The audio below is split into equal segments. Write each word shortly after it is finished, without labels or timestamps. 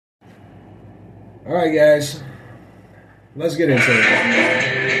All right, guys, let's get into it.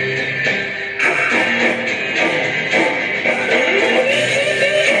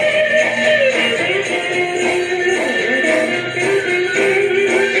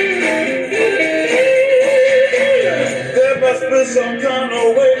 There must be some kind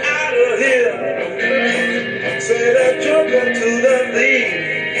of way out of here. Say that joker to the thief.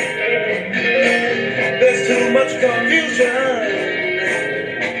 There's too much confusion.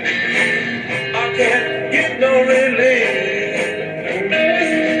 I can't get no relief.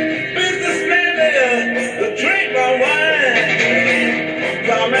 Businessman there, drink my wine.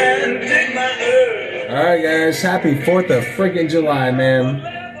 Come and take my herb. All right, guys, happy 4th of freaking July, man.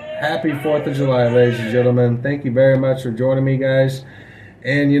 Happy 4th of July, ladies and gentlemen. Thank you very much for joining me, guys.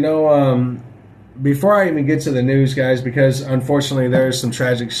 And, before I even get to the news, guys, because unfortunately there's some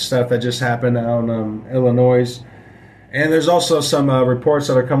tragic stuff that just happened out in Illinois. And there's also some reports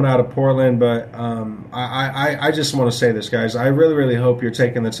that are coming out of Portland. But I just want to say this, guys. I really, really hope you're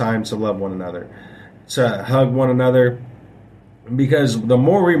taking the time to love one another, to hug one another. Because the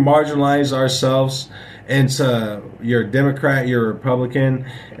more we marginalize ourselves into you're a Democrat, you're a Republican,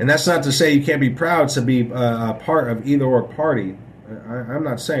 and that's not to say you can't be proud to be a part of either or party. I'm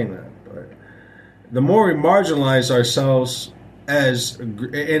not saying that. But the more we marginalize ourselves as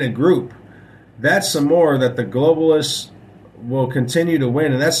in a group, that's the more that the globalists will continue to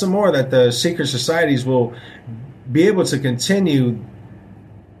win, and that's the more that the secret societies will be able to continue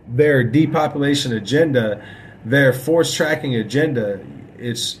their depopulation agenda, their force tracking agenda.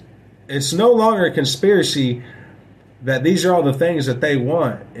 It's no longer a conspiracy that these are all the things that they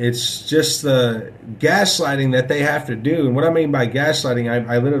want. It's just the gaslighting that they have to do. And what I mean by gaslighting,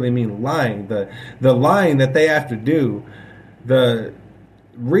 I literally mean lying. The lying that they have to do, the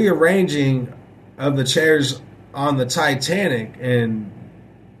rearranging of the chairs on the Titanic, and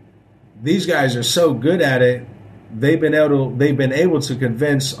these guys are so good at it. They've been able to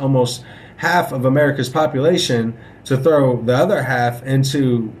convince almost half of America's population to throw the other half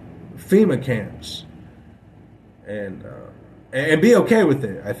into FEMA camps and be okay with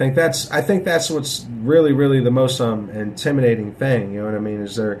it. I think that's what's really, really the most intimidating thing. You know what I mean?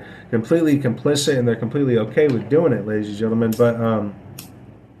 Is they're completely complicit and they're completely okay with doing it, ladies and gentlemen. But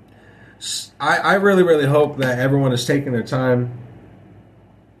I really, really hope that everyone is taking their time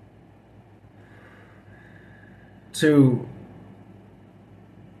to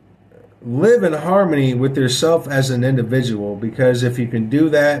live in harmony with yourself as an individual, because if you can do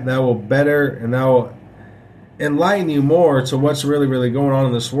that, that will better and that will enlighten you more to what's really, really going on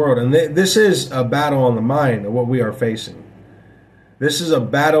in this world. And this is a battle on the mind of what we are facing. This is a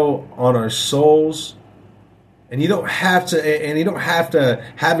battle on our souls. And you don't have to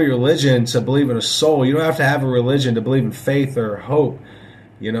have a religion to believe in a soul. You don't have to have a religion to believe in faith or hope.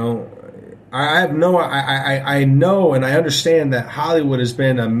 You know, I know and I understand that Hollywood has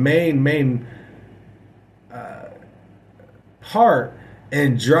been a main part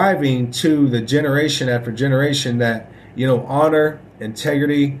in driving to the generation after generation that, honor,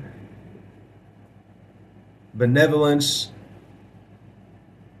 integrity, benevolence,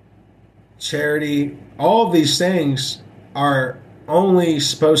 charity, all of these things are only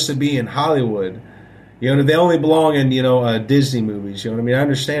supposed to be in Hollywood. They only belong in, Disney movies. You know what I mean? I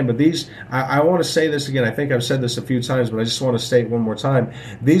understand, but these, I want to say this again. I think I've said this a few times, but I just want to state one more time.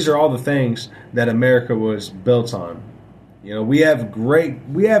 These are all the things that America was built on. We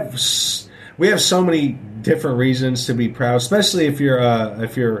have so many different reasons to be proud, especially if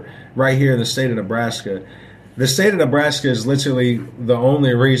you're right here in the state of Nebraska. The state of Nebraska is literally the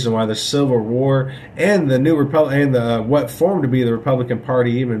only reason why the Civil War and the new Republic and the what formed to be the Republican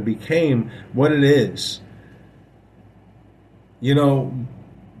Party even became what it is.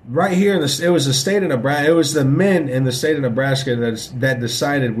 Right here it was the state of Nebraska. It was the men in the state of Nebraska that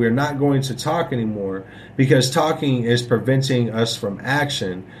decided we're not going to talk anymore because talking is preventing us from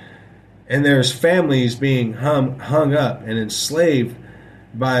action. And there's families being hung up and enslaved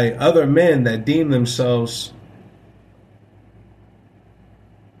by other men that deem themselves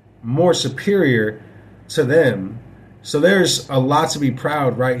more superior to them. So there's a lot to be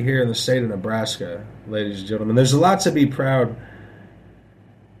proud right here in the state of Nebraska, ladies and gentlemen. There's a lot to be proud,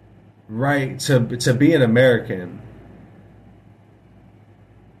 right, to be an American.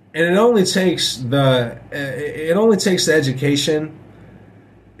 And it only takes the education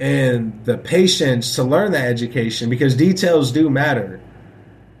and the patience to learn that education, because details do matter.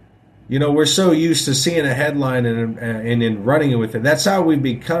 We're so used to seeing a headline and then running with it. That's how we've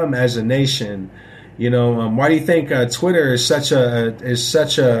become as a nation. Why do you think Twitter is such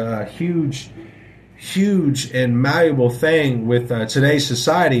a huge huge and malleable thing with today's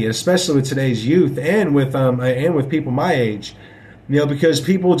society, especially with today's youth, and with people my age. Because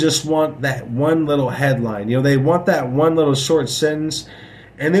people just want that one little headline. They want that one little short sentence,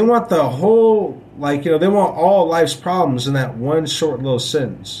 and they want the whole, they want all life's problems in that one short little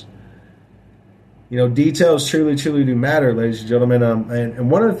sentence. Details truly, truly do matter, ladies and gentlemen.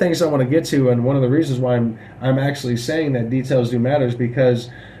 And one of the things I want to get to, and one of the reasons why I'm actually saying that details do matter, is because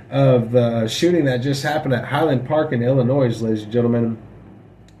of the shooting that just happened at Highland Park in Illinois, ladies and gentlemen.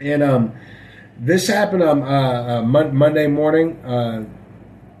 And this happened Monday morning.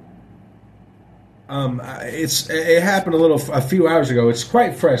 It happened a few hours ago. It's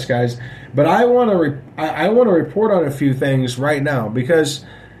quite fresh, guys. But I want to report on a few things right now, because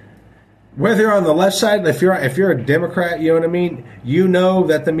whether you're on the left side, if you're a Democrat, you know what I mean, you know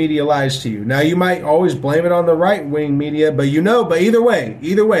that the media lies to you. Now, you might always blame it on the right-wing media, but either way,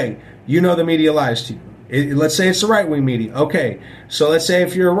 you know the media lies to you. Let's say it's the right-wing media. Okay, so let's say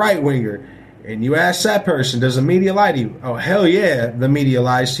if you're a right-winger and you ask that person, does the media lie to you? Oh, hell yeah, the media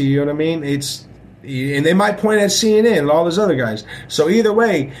lies to you, you know what I mean? And they might point at CNN and all those other guys. So either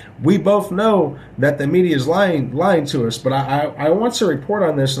way, we both know that the media is lying to us. But I want to report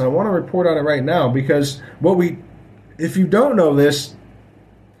on this, and I want to report on it right now, because if you don't know this,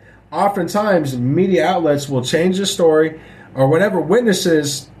 oftentimes media outlets will change the story, or whenever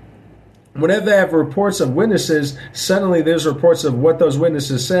they have reports of witnesses, suddenly there's reports of what those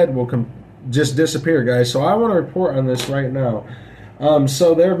witnesses said will just disappear, guys. So I want to report on this right now.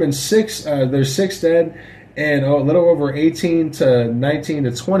 So there have been there's 6 dead, and a little over 18 to 19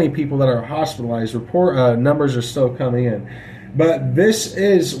 to 20 people that are hospitalized. Numbers are still coming in. But this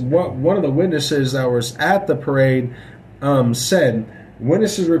is what one of the witnesses that was at the parade said.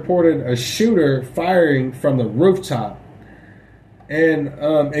 Witnesses reported a shooter firing from the rooftop. And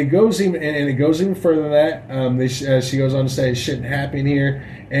it goes even further than that. She goes on to say it shouldn't happen here.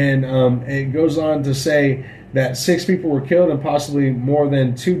 And it goes on to say that 6 people were killed and possibly more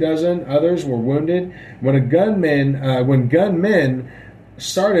than 24 others were wounded when gunmen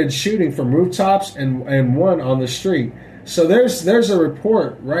started shooting from rooftops and one on the street. So there's a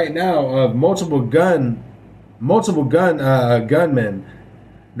report right now of multiple gunmen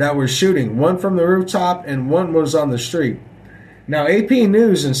that were shooting, one from the rooftop and one was on the street. Now, AP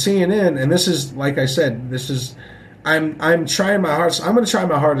News and CNN, and this is, like I said, I'm trying my hardest. I'm going to try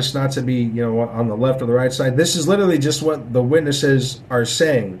my hardest not to be, on the left or the right side. This is literally just what the witnesses are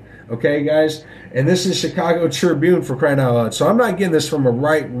saying. Okay, guys? And this is Chicago Tribune, for crying out loud. So I'm not getting this from a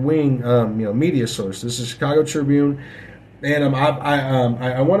right-wing, media source. This is Chicago Tribune. And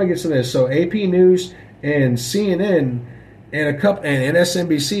I want to get to this. So AP News and CNN and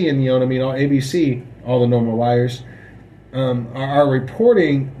MSNBC and, all ABC, all the normal liars, are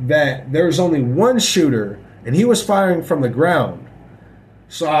reporting that there's only one shooter, and he was firing from the ground.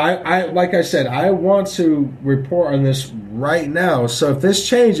 So I like I said, I want to report on this right now. So if this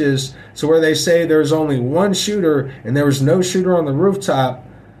changes to where they say there's only one shooter and there was no shooter on the rooftop,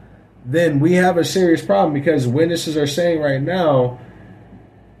 then we have a serious problem, because witnesses are saying right now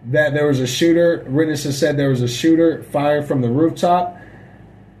that there was a shooter. Witnesses said there was a shooter firing from the rooftop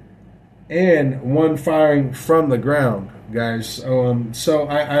and one firing from the ground, guys. So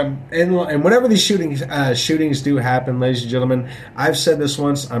and whenever these shootings do happen, ladies and gentlemen, I've said this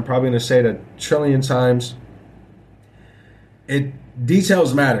once, I'm probably going to say it a trillion times.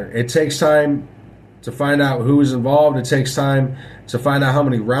 Details matter. It takes time to find out who was involved. It takes time to find out how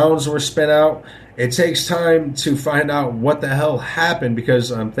many rounds were spent out. It takes time to find out what the hell happened,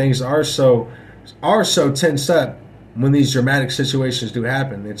 because things are so tensed up when these dramatic situations do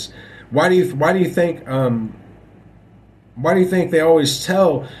happen. Why do you think they always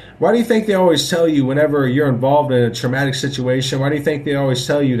tell you whenever you're involved in a traumatic situation? Why do you think they always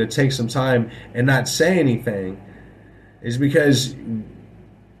tell you to take some time and not say anything? Is because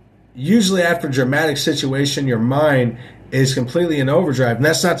usually after a dramatic situation, your mind is completely in overdrive. And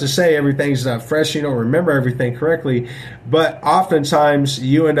that's not to say everything's not fresh, you don't remember everything correctly, but oftentimes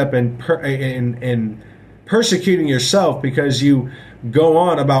you end up in persecuting yourself, because you go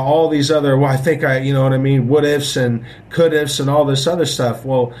on about all these other, what ifs and could ifs and all this other stuff.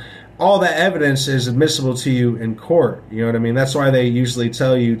 Well, all that evidence is admissible to you in court. You know what I mean? That's why they usually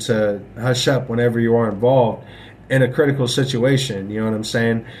tell you to hush up whenever you are involved in a critical situation. You know what I'm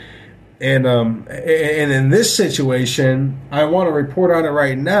saying? And in this situation, I want to report on it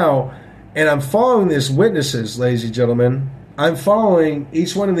right now. And I'm following these witnesses, ladies and gentlemen. I'm following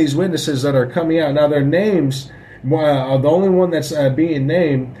each one of these witnesses that are coming out. Now, their names, the only one that's being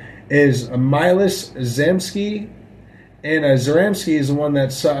named is Milas Zemsky. And Zaramsky is the one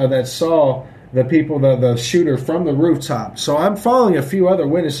that saw the people, the shooter from the rooftop. So I'm following a few other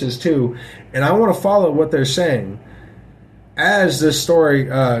witnesses too, and I want to follow what they're saying as this story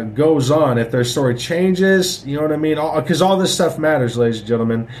goes on. If their story changes, you know what I mean? Because all this stuff matters, ladies and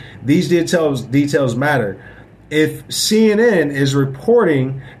gentlemen. These details matter. If CNN is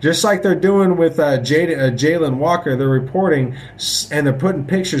reporting, just like they're doing with Jalen Walker, they're reporting and they're putting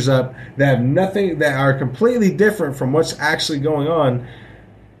pictures up that have nothing, that are completely different from what's actually going on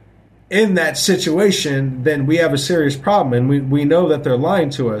in that situation, then we have a serious problem, and we know that they're lying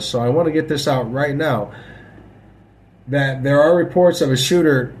to us. So I want to get this out right now, that there are reports of a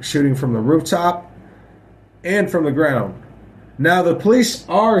shooter shooting from the rooftop and from the ground. Now, the police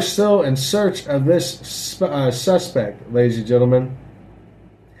are still in search of this suspect, ladies and gentlemen.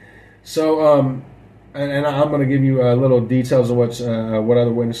 So, and I'm going to give you little details of what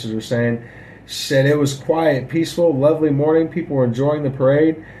other witnesses are saying. Said it was quiet, peaceful, lovely morning. People were enjoying the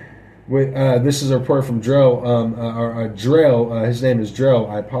parade. This is a report from Drill. His name is Drill.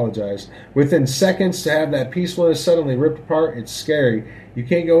 I apologize. Within seconds, to have that peacefulness suddenly ripped apart, it's scary. You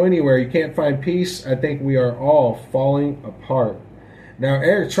can't go anywhere. You can't find peace. I think we are all falling apart. Now,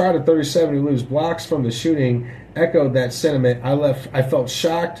 Eric Trotter, 37, who lives blocks from the shooting, echoed that sentiment. I felt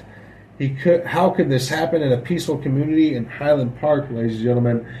shocked. How could this happen in a peaceful community in Highland Park, ladies and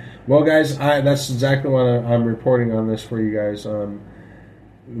gentlemen? Well, guys, that's exactly what I'm reporting on this for you guys.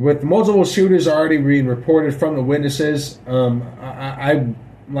 With multiple shooters already being reported from the witnesses,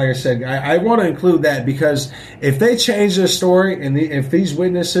 like I said, I want to include that, because if they change their story and if these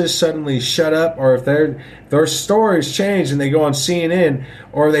witnesses suddenly shut up, or if their stories change and they go on CNN,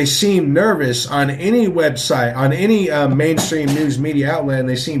 or they seem nervous on any website, on any mainstream news media outlet, and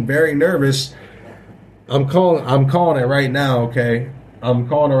they seem very nervous, I'm calling it right now. Okay, I'm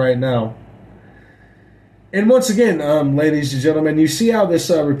calling it right now. And once again, ladies and gentlemen, you see how this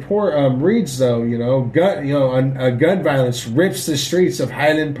report reads, though. Gun violence rips the streets of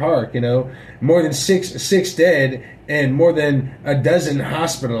Highland Park. More than six dead and more than a dozen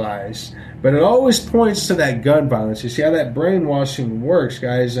hospitalized. But it always points to that gun violence. You see how that brainwashing works,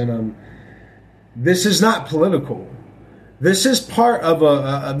 guys. And this is not political. This is part of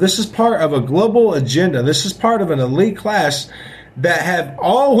a global agenda. This is part of an elite class that have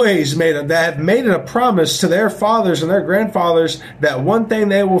always made it a promise to their fathers and their grandfathers that one thing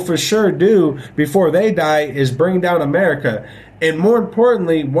they will for sure do before they die is bring down America. And more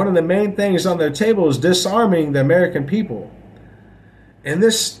importantly, one of the main things on their table is disarming the American people. And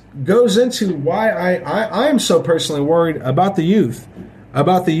this goes into why I'm so personally worried about the youth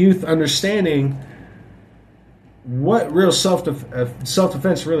understanding what real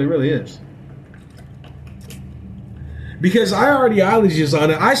self-defense really is. Because I already ideologies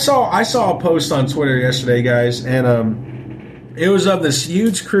on it. I saw a post on Twitter yesterday, guys, and it was of this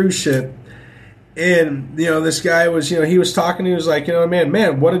huge cruise ship, and this guy was he was talking. He was like,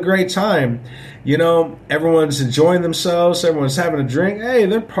 man, what a great time. Everyone's enjoying themselves. Everyone's having a drink. Hey,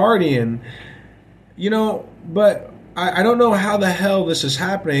 they're partying. But I don't know how the hell this is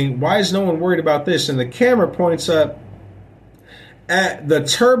happening. Why is no one worried about this? And the camera points up at the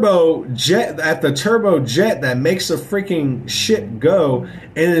turbo jet that makes the freaking ship go,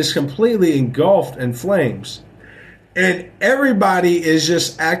 and it is completely engulfed in flames. And everybody is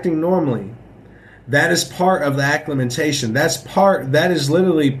just acting normally. That is part of the acclimatation. That is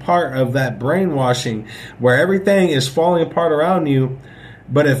literally part of that brainwashing, where everything is falling apart around you.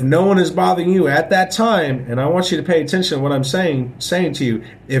 But if no one is bothering you at that time, and I want you to pay attention to what I'm saying to you,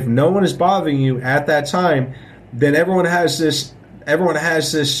 if no one is bothering you at that time, then everyone has this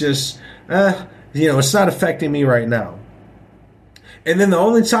just, it's not affecting me right now. And then the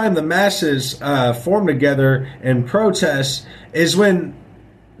only time the masses form together and protest is when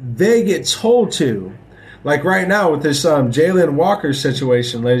they get told to. Like right now with this Jalen Walker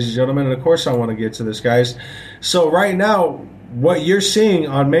situation, ladies and gentlemen, and of course I want to get to this, guys. So right now, what you're seeing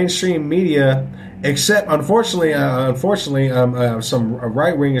on mainstream media, except unfortunately, some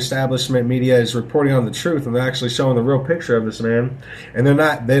right-wing establishment media is reporting on the truth, and they're actually showing the real picture of this man. And they're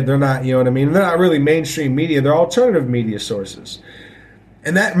not, you know what I mean? They're not really mainstream media. They're alternative media sources.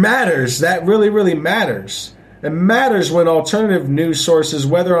 And that matters. That really matters. It matters when alternative news sources,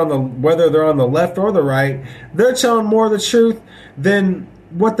 whether they're on the left or the right, they're telling more of the truth than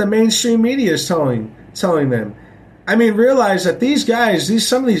what the mainstream media is telling them. I mean, realize that these guys,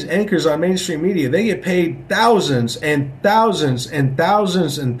 some of these anchors on mainstream media, they get paid thousands and thousands and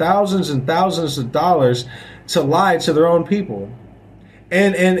thousands and thousands and thousands of dollars to lie to their own people.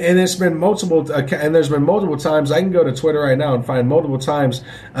 And it's been multiple, and there's been multiple times. I can go to Twitter right now and find multiple times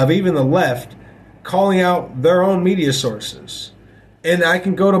of even the left calling out their own media sources. And I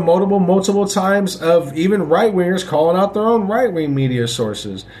can go to multiple times of even right-wingers calling out their own right-wing media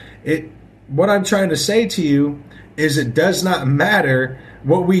sources. What I'm trying to say to you is it does not matter.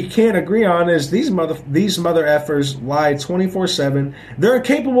 What we can't agree on is these mother effers lie 24/7. They're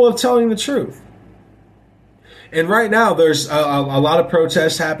incapable of telling the truth. And right now, there's a lot of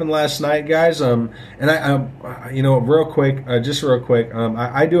protests happened last night, guys. And real quick, I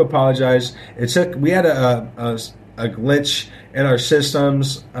do apologize. We had a glitch in our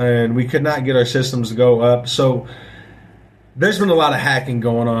systems, and we could not get our systems to go up. So there's been a lot of hacking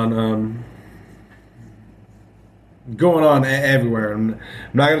going on everywhere. I'm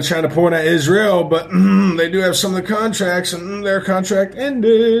not going to try to point at Israel, but they do have some of the contracts, and their contract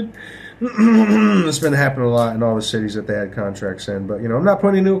ended. It's been happening a lot in all the cities that they had contracts in. But, I'm not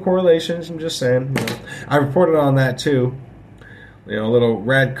putting any correlations. I'm just saying. I reported on that, too. A little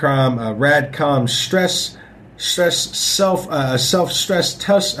Radcom stress self-stress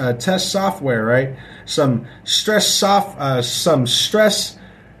test software, right? Some stress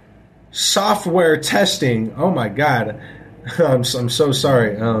software testing. Oh my God, I'm so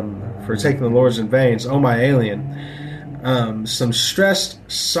sorry for taking the Lord's in vain. Oh my alien. Some stress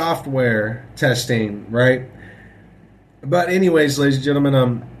software testing, right? But anyways, ladies and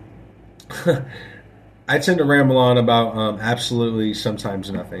gentlemen, I tend to ramble on about absolutely sometimes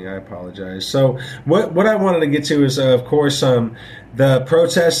nothing. I apologize. So what I wanted to get to is, of course, the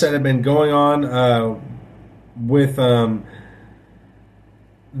protests that have been going on with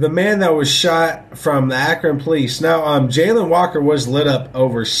the man that was shot from the Akron police. Now, Jalen Walker was lit up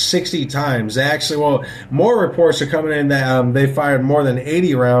over 60 times. More reports are coming in that they fired more than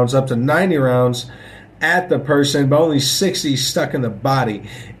 80 rounds, up to 90 rounds at the person, but only 60 stuck in the body.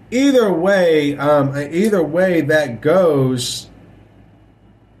 Either way that goes,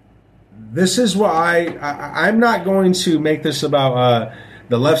 this is why I'm not going to make this about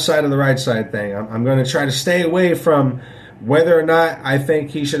the left side or the right side thing. I'm going to try to stay away from whether or not I think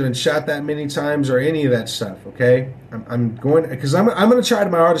he should have been shot that many times or any of that stuff. Okay, I'm going to try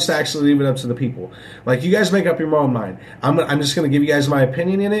my hardest to actually leave it up to the people. Like, you guys make up your own mind. I'm just going to give you guys my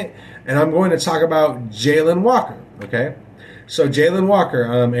opinion in it, and I'm going to talk about Jalen Walker. Okay. So Jalen Walker,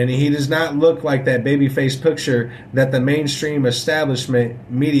 and he does not look like that baby-faced picture that the mainstream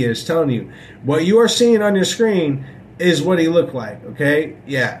establishment media is telling you. What you are seeing on your screen is what he looked like, okay?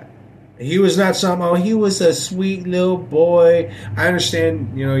 Yeah. He was not he was a sweet little boy. I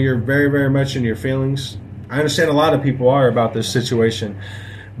understand, you're very, very much in your feelings. I understand a lot of people are about this situation.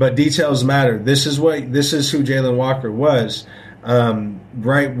 But details matter. This is who Jalen Walker was.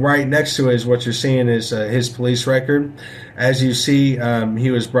 Right next to it is what you're seeing is his police record. As you see,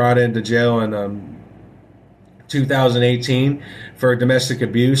 he was brought into jail in 2018 for domestic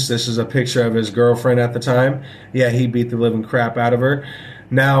abuse. This is a picture of his girlfriend at the time. Yeah, he beat the living crap out of her.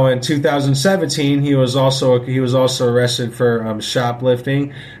 Now, in 2017, he was also arrested for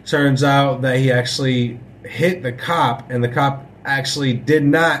shoplifting. Turns out that he actually hit the cop, and the cop actually did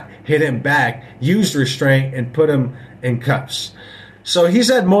not hit him back, used restraint, and put him in cuffs. So he's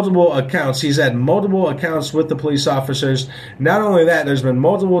had multiple accounts. He's had multiple accounts with the police officers. Not only that, there's been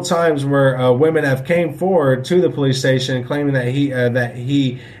multiple times where women have came forward to the police station claiming that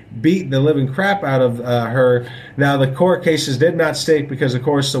he beat the living crap out of her. Now, the court cases did not stick because, of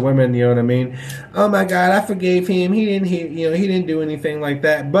course, the women, you know what I mean? Oh my God, I forgave him. He didn't do anything like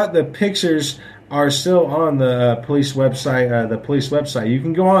that. But the pictures are still on the police website. You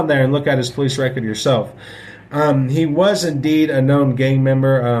can go on there and look at his police record yourself. He was indeed a known gang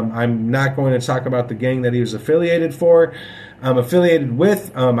member. I'm not going to talk about the gang that he was affiliated with.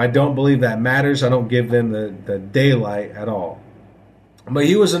 I don't believe that matters. I don't give them the daylight at all. But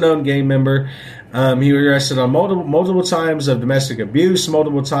he was a known gang member. He was arrested on multiple times of domestic abuse,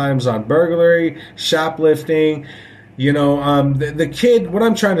 multiple times on burglary, shoplifting. The kid, what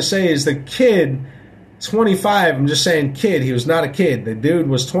I'm trying to say is the kid, 25, I'm just saying kid, he was not a kid. The dude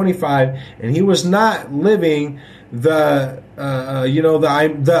was 25, and he was not living I'm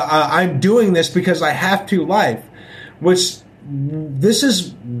doing this because I have to life, which this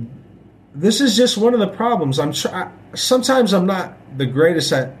is just one of the problems. Sometimes I'm not the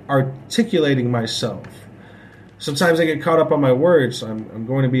greatest at articulating myself. Sometimes I get caught up on my words. I'm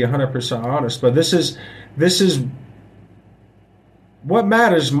going to be 100% honest, but this is what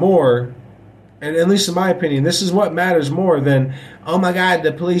matters more. And at least in my opinion, this is what matters more than, oh my God,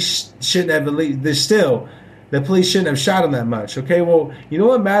 the police shouldn't have the police shouldn't have shot him that much. Okay, well, you know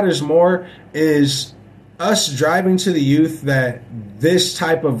what matters more is us driving to the youth that this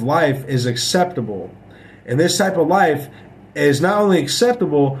type of life is acceptable. And this type of life is not only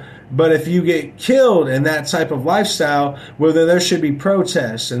acceptable, But if you get killed in that type of lifestyle, well, then there should be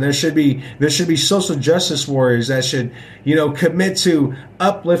protests, and there should be social justice warriors that should, commit to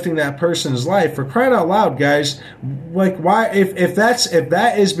uplifting that person's life. For crying out loud, guys! Like, why? If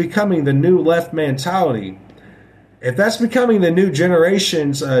that is becoming the new left mentality, if that's becoming the new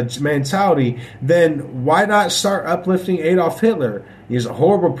generation's mentality, then why not start uplifting Adolf Hitler? He's a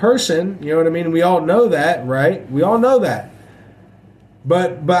horrible person. You know what I mean? We all know that, right? We all know that.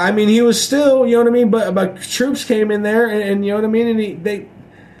 But I mean, he was still, you know what I mean. But troops came in there, and you know what I mean.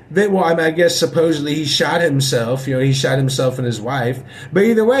 And well, I mean, I guess supposedly he shot himself. He shot himself and his wife. But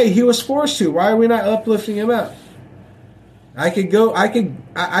either way, he was forced to. Why are we not uplifting him up? I could.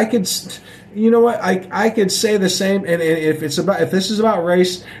 You know what? I could say the same. And if this is about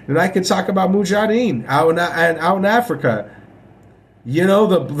race, then I could talk about Mujahideen out in Africa.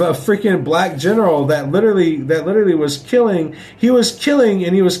 The freaking black general that literally was killing. He was killing,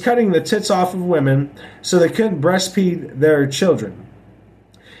 and he was cutting the tits off of women so they couldn't breastfeed their children.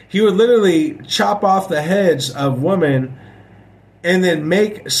 He would literally chop off the heads of women and then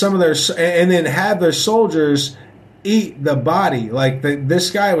and then have their soldiers eat the body. Like this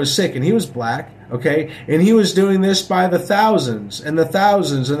guy was sick, and he was black, okay? And he was doing this by the thousands and the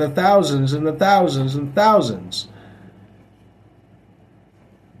thousands and the thousands and the thousands and thousands.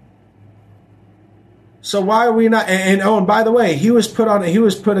 So why are we not? And by the way, he was put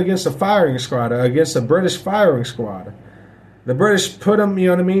against a firing squad, against a British firing squad. The British put him,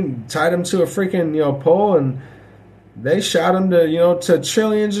 tied him to a freaking pole, and they shot him to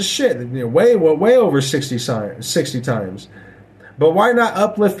trillions of shit, way over 60 times. But why not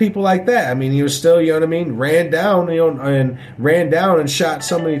uplift people like that? I mean, he was still, ran down and shot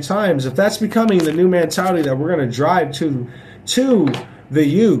so many times. If that's becoming the new mentality that we're going to drive to the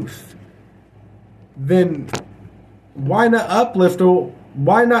youth, then why not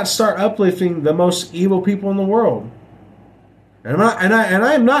why not start uplifting the most evil people in the world? And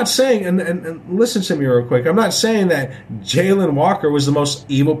I'm not saying, and listen to me real quick, I'm not saying that Jalen Walker was the most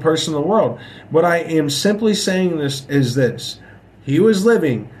evil person in the world. What I am simply saying is this. He was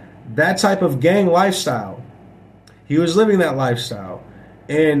living that type of gang lifestyle. He was living that lifestyle.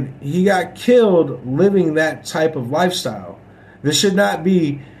 And he got killed living that type of lifestyle. This should not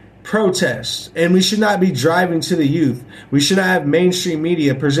be protests, and we should not be driving to the youth. We should not have mainstream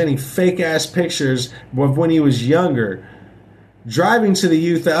media presenting fake-ass pictures of when he was younger. Driving to the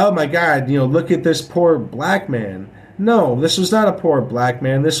youth, oh my God, look at this poor black man. No, this was not a poor black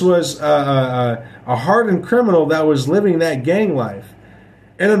man. This was a hardened criminal that was living that gang life.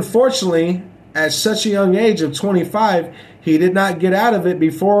 And unfortunately, at such a young age of 25, he did not get out of it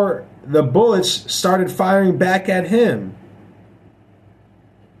before the bullets started firing back at him.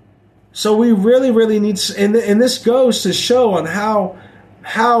 So we really, really need to, and this goes to show on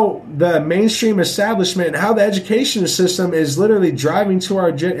how the mainstream establishment and how the education system is literally driving to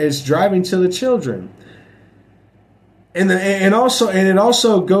the children. And it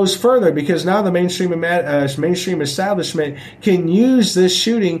also goes further, because now the mainstream establishment can use this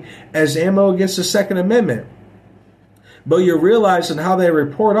shooting as ammo against the Second Amendment. But you're realizing how they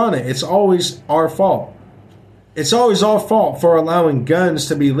report on it. It's always our fault. It's always our fault for allowing guns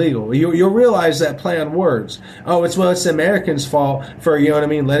to be legal. You'll realize that play on words. Oh, it's the Americans' fault for,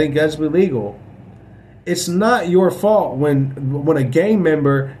 letting guns be legal. It's not your fault when a gang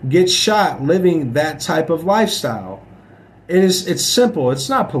member gets shot living that type of lifestyle. It's simple. It's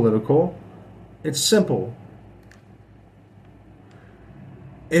not political. It's simple.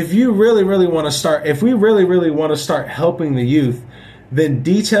 If we really, really want to start helping the youth, then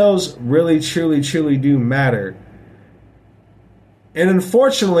details really, truly, truly do matter. And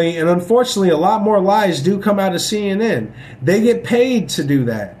unfortunately, a lot more lies do come out of CNN. They get paid to do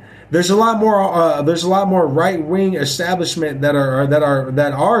that. There's a lot more right-wing establishment that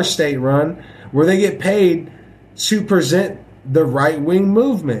are state-run, where they get paid to present the right-wing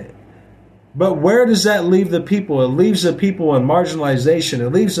movement. But where does that leave the people? It leaves the people in marginalization.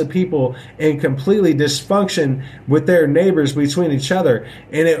 It leaves the people in completely dysfunction with their neighbors between each other.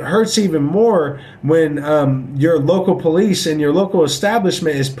 And it hurts even more when your local police and your local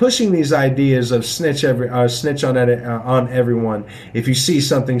establishment is pushing these ideas of snitch on everyone. If you see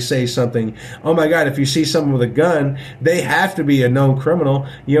something, say something. Oh my God, if you see someone with a gun, they have to be a known criminal.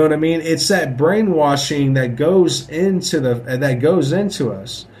 You know what I mean? It's that brainwashing that goes into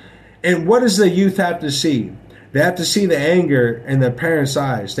us. And what does the youth have to see? They have to see the anger in their parents'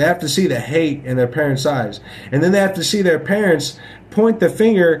 eyes. They have to see the hate in their parents' eyes. And then they have to see their parents point the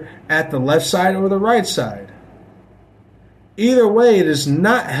finger at the left side or the right side. Either way, it is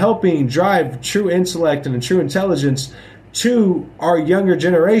not helping drive true intellect and true intelligence to our younger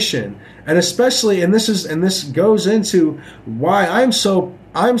generation, and especially, and this goes into why I am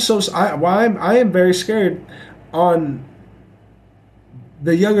very scared on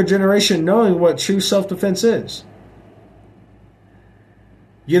the younger generation knowing what true self-defense is.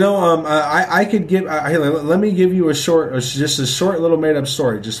 You know, I could give. Let me give you just a short little made-up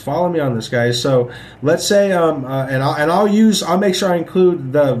story. Just follow me on this, guys. So let's say, I'll make sure I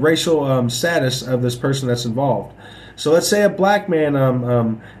include the racial status of this person that's involved. So let's say a black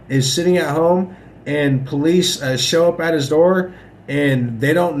man is sitting at home, and police show up at his door, and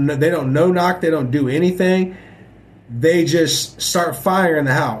they don't no knock, they don't do anything. They just start firing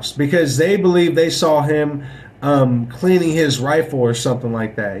the house because they believe they saw him cleaning his rifle or something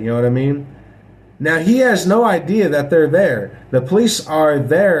like that. You know what I mean? Now he has no idea that they're there. The police are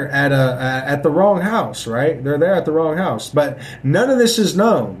there at the wrong house, right? They're there at the wrong house, but none of this is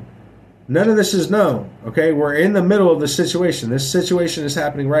known. None of this is known. Okay, we're in the middle of the situation. This situation is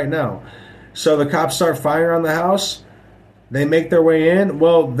happening right now. So the cops start firing on the house. They make their way in.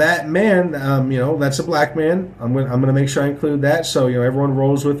 Well, that man, that's a black man. I'm going to make sure I include that. So, everyone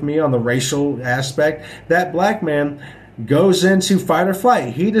rolls with me on the racial aspect. That black man goes into fight or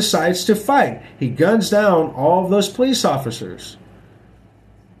flight. He decides to fight. He guns down all of those police officers.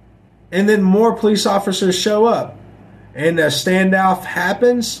 And then more police officers show up. And a standoff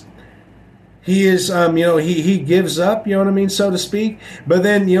happens. He is, he gives up, so to speak. But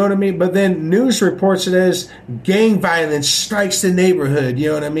then, But then news reports it as gang violence strikes the neighborhood,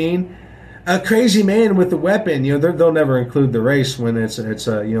 A crazy man with a weapon, they'll never include the race when it's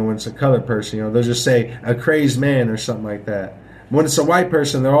when it's a colored person, they'll just say a crazy man or something like that. When it's a white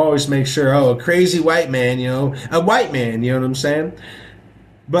person, they'll always make sure, a crazy white man, a white man, you know what I'm saying?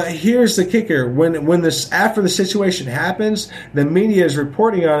 But here's the kicker: after the situation happens, the media is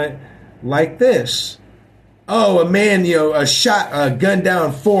reporting on it like this. A man, gunned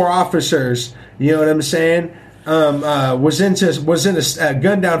down 4 officers. You know what I'm saying? Gunned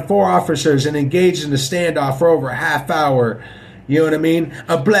down 4 officers and engaged in a standoff for over a half hour. You know what I mean?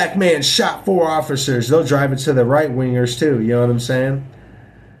 A black man shot 4 officers. They'll drive it to the right wingers too. You know what I'm saying?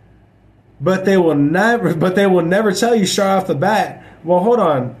 But they will never tell you straight off the bat. Well, hold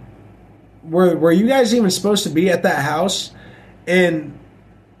on. Were you guys even supposed to be at that house? And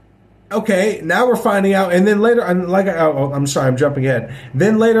okay, now we're finding out, and then later, I'm sorry, I'm jumping ahead.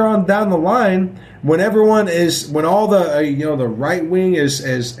 Then later on down the line, when all the the right wing has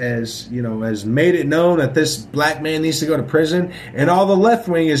made it known that this black man needs to go to prison, and all the left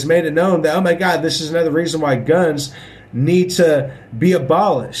wing has made it known that, oh my God, this is another reason why guns need to be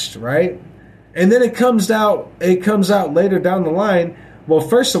abolished, right? And then it comes out later down the line. Well,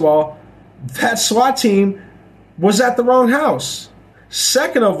 first of all, that SWAT team was at the wrong house.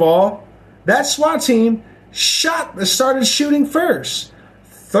 Second of all, that SWAT team started shooting first.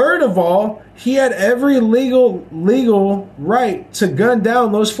 Third of all, he had every legal right to gun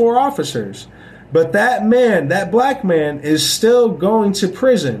down those 4 officers. But that black man, is still going to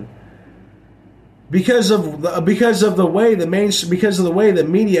prison because of the way the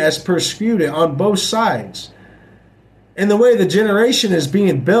media has persecuted on both sides. And the way the generation is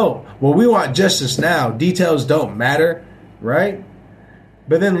being built. Well, we want justice now. Details don't matter, right?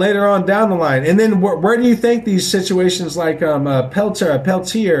 But then later on down the line, and then where do you think these situations like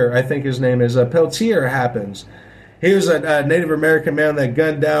Peltier, I think his name is, Peltier happens? He was a Native American man that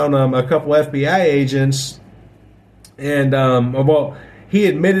gunned down a couple FBI agents, and he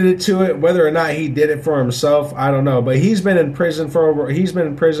admitted it to it. Whether or not he did it for himself, I don't know. But he's been in prison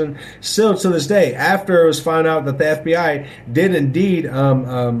still to this day. After it was found out that the FBI did indeed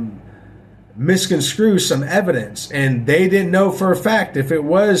misconstrue some evidence, and they didn't know for a fact if it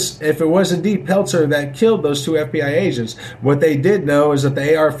was indeed Peltier that killed those 2 FBI agents. What they did know is that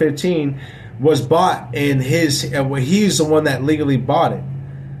the AR-15 was bought, and he's the one that legally bought it,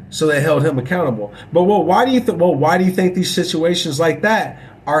 so they held him accountable. But why do you think these situations like that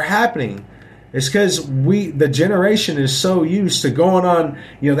are happening? It's because the generation is so used to going on.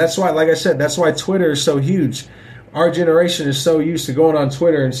 That's why, like I said, that's why Twitter is so huge. Our generation is so used to going on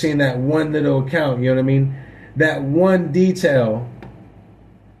Twitter and seeing that one little account, you know what I mean? That one detail,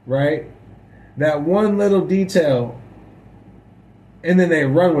 right? That one little detail, and then they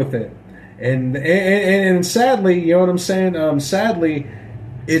run with it. And sadly, you know what I'm saying? Sadly,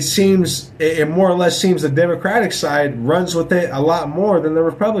 it more or less seems the Democratic side runs with it a lot more than the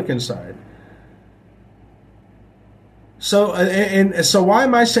Republican side. So so why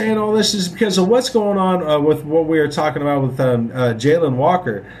am I saying all this is because of what's going on with what we were talking about with Jalen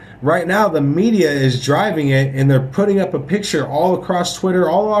Walker. right now the media is driving it, and they're putting up a picture all across Twitter,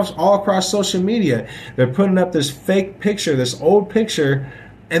 all across social media. They're putting up this fake picture, this old picture,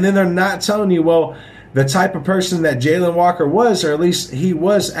 and then they're not telling you, well, the type of person that Jayland Walker was, or at least he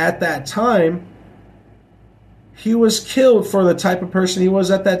was at that time, he was killed for the type of person he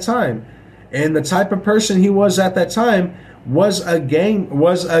was at that time. And the type of person he was at that time was a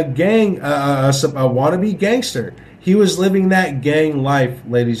wannabe gangster. He was living that gang life,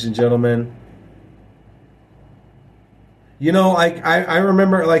 ladies and gentlemen. You know, like I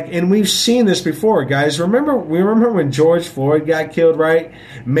remember, like, and we've seen this before, guys. We remember when George Floyd got killed, right?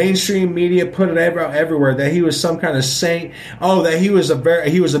 Mainstream media put it everywhere that he was some kind of saint. Oh, that he was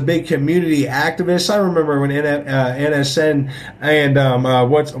a big community activist. I remember when NSN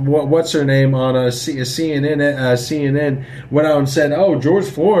and what's her name on CNN went out and said, oh, George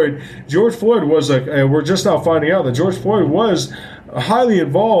Floyd was we're just now finding out that George Floyd was highly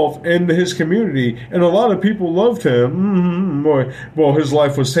involved in his community, and a lot of people loved him. Well, his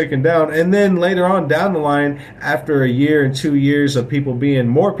life was taken down, and then later on down the line, after a year and 2 years of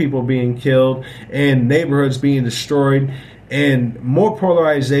more people being killed and neighborhoods being destroyed, and more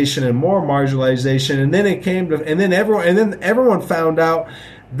polarization and more marginalization, and then everyone found out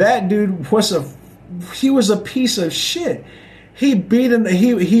that dude was a piece of shit. He beat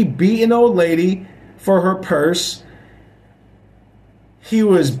an old lady for her purse. He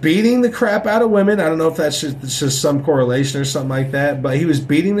was beating the crap out of women. I don't know if that's just some correlation or something like that, but he was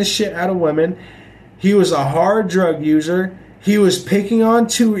beating the shit out of women. He was a hard drug user. He was picking on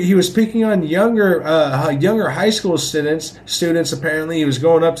younger high school students. Apparently, he was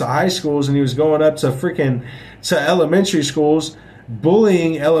going up to high schools, and he was going up to elementary schools,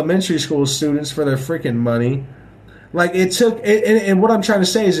 bullying elementary school students for their freaking money. Like, and what I'm trying to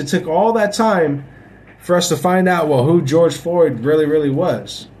say is, it took all that time for us to find out, well, who George Floyd really, really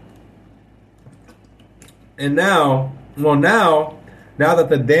was. And now that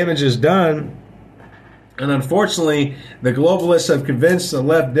the damage is done, and unfortunately, the globalists have convinced the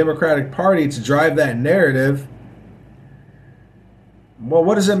left Democratic Party to drive that narrative, well,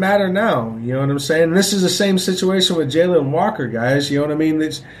 what does it matter now? You know what I'm saying? And this is the same situation with Jayland Walker, guys. You know what I mean?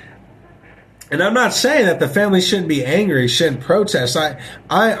 And I'm not saying that the family shouldn't be angry, shouldn't protest.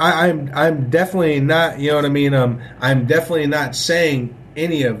 I'm definitely not, you know what I mean? I'm definitely not saying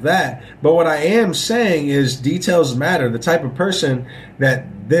any of that. But what I am saying is details matter. The type of person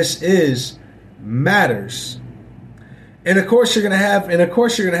that this is matters. And of course you're gonna have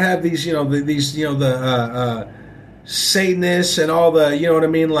these, the Satanists and all the, you know what I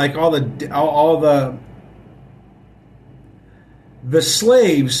mean, like all the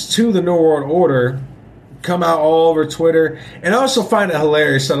slaves to the New World Order come out all over Twitter. And I also find it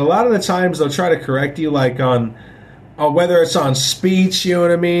hilarious that a lot of the times they'll try to correct you, like on whether it's on speech, you know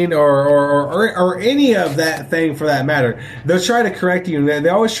what I mean, or any of that thing for that matter. They'll try to correct you, and they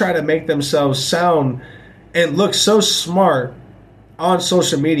always try to make themselves sound and look so smart on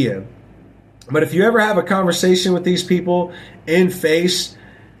social media. But if you ever have a conversation with these people in face,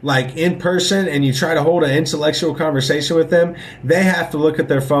 like in person, and you try to hold an intellectual conversation with them, they have to look at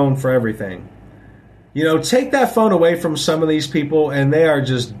their phone for everything. You know, take that phone away from some of these people, and they are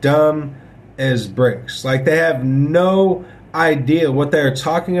just dumb as bricks. Like, they have no idea what they're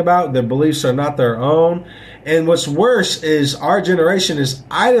talking about. Their beliefs are not their own. And what's worse is our generation is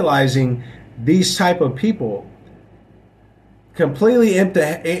idolizing these type of people. Completely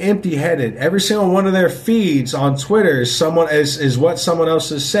empty-headed. Every single one of their feeds on Twitter is what someone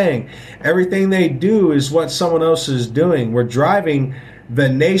else is saying. Everything they do is what someone else is doing. We're driving the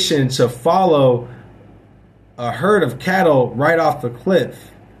nation to follow a herd of cattle right off the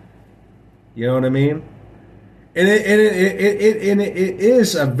cliff. You know what I mean? And it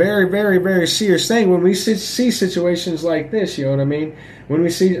is a very, very, very serious thing when we see situations like this. You know what I mean? When we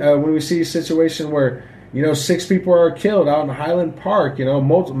see a situation where, you know, 6 people are killed out in Highland Park. You know,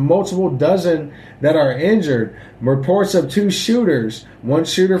 multiple dozen that are injured. Reports of 2 shooters. One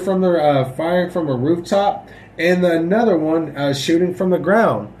shooter from the firing from a rooftop, and another one shooting from the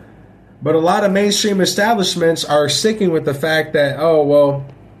ground. But a lot of mainstream establishments are sticking with the fact that, you know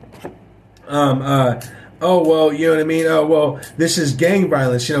what I mean? Oh, well, this is gang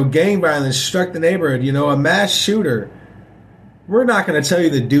violence. You know, gang violence struck the neighborhood. You know, a mass shooter. We're not going to tell you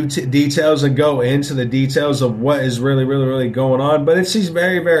the details and go into the details of what is really, really, really going on, but it's these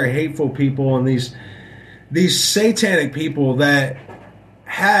very, very hateful people and these satanic people that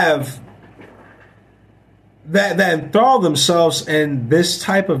have that enthrall themselves in this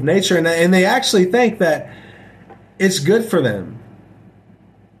type of nature, and they actually think that it's good for them.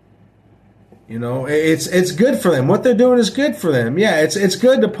 You know, it's good for them. What they're doing is good for them. Yeah, it's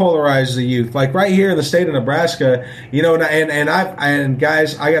good to polarize the youth. Like right here in the state of Nebraska, you know, and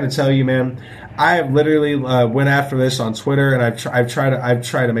guys, I got to tell you, man, I have literally went after this on Twitter, and I've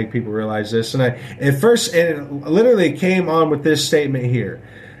tried to make people realize this. And it literally came on with this statement here.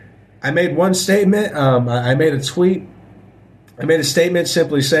 I made one statement. I made a tweet. I made a statement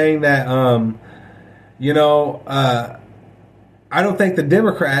simply saying that, I don't think the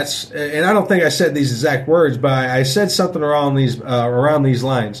Democrats, and I don't think I said these exact words, but I said something around these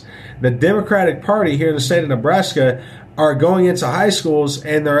lines. The Democratic Party here in the state of Nebraska are going into high schools,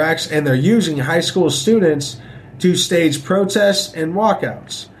 and they're using high school students to stage protests and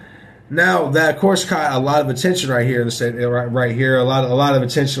walkouts. Now, that, of course, caught a lot of attention right here in the state, right here. A lot of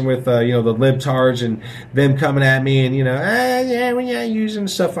attention with, the libtards and them coming at me and, yeah, we're not using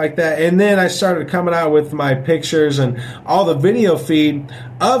stuff like that. And then I started coming out with my pictures and all the video feed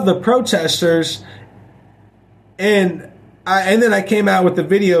of the protesters. And then I came out with the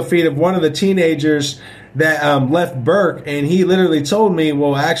video feed of one of the teenagers that left Burke, and he literally told me,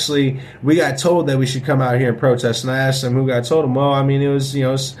 well, actually, we got told that we should come out here and protest. And I asked him who got told him. Well, I mean, it was some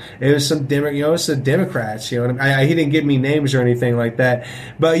it's the Democrats. He didn't give me names or anything like that,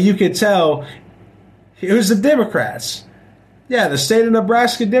 but you could tell it was the Democrats. Yeah, the state of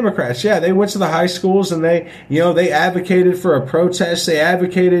Nebraska Democrats. Yeah, they went to the high schools and they advocated for a protest. They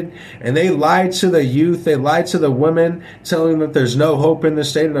advocated and they lied to the youth. They lied to the women, telling them that there's no hope in the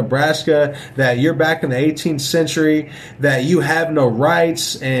state of Nebraska, that you're back in the 18th century, that you have no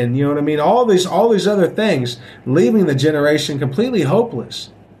rights, and all these other things, leaving the generation completely hopeless.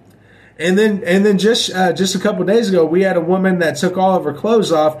 And then just a couple of days ago, we had a woman that took all of her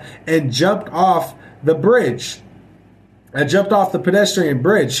clothes off and jumped off the bridge. I jumped off the pedestrian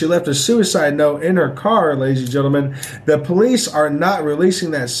bridge. She left a suicide note in her car, ladies and gentlemen. The police are not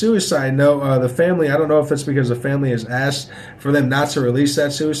releasing that suicide note. The family, I don't know if it's because the family has asked for them not to release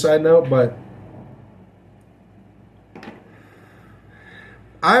that suicide note, but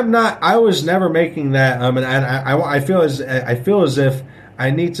I was never making that. And I feel as if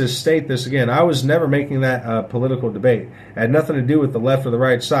I need to state this again. I was never making that political debate. It had nothing to do with the left or the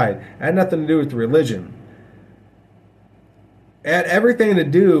right side. It had nothing to do with religion. It had everything to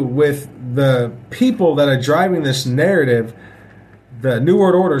do with the people that are driving this narrative, the New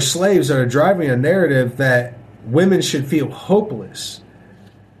World Order slaves that are driving a narrative that women should feel hopeless.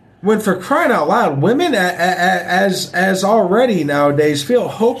 When, for crying out loud, women as already nowadays feel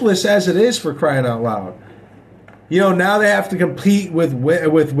hopeless as it is, for crying out loud. Now they have to compete with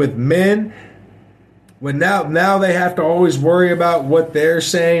men. When now they have to always worry about what they're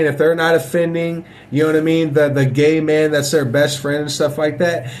saying, if they're not offending, the gay man that's their best friend and stuff like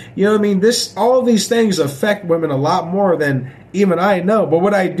that. All of these things affect women a lot more than even I know. But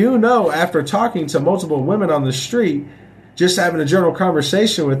what I do know, after talking to multiple women on the street, just having a general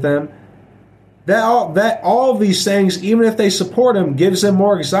conversation with them, that all of these things, even if they support them, gives them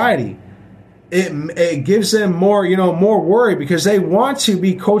more anxiety. It gives them more worry, because they want to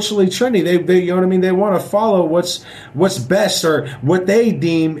be culturally trendy. They They want to follow what's best, or what they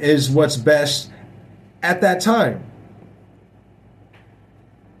deem is what's best at that time.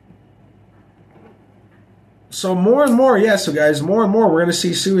 So more and more, guys, more and more, we're going to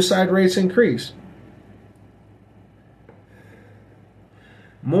see suicide rates increase.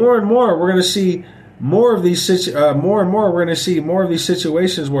 More and more, we're going to see more and more, we're going to see more of these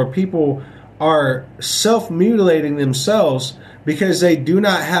situations where people are self-mutilating themselves because they do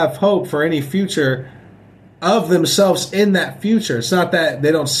not have hope for any future of themselves in that future. It's not that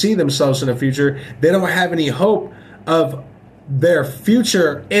they don't see themselves in the future. They don't have any hope of their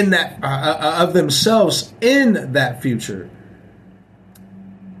future in that, of themselves in that future.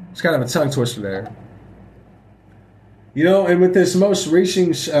 It's kind of a tongue twister there. And with this most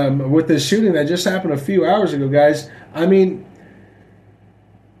recent, with this shooting that just happened a few hours ago, guys, I mean,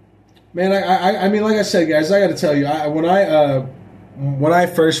 man, I mean, like I said, guys, I got to tell you, when I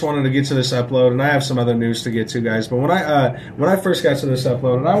first wanted to get to this upload, and I have some other news to get to, guys, but when I first got to this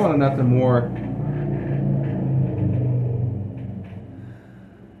upload, and I wanted nothing more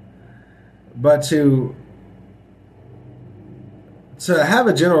but to have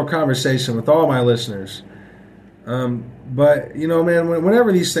a general conversation with all my listeners. But man,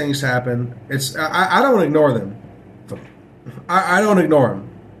 whenever these things happen, I don't ignore them. I don't ignore them.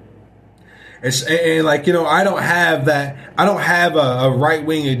 I don't have that. I don't have a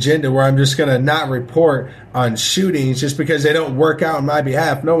right-wing agenda where I'm just going to not report on shootings just because they don't work out on my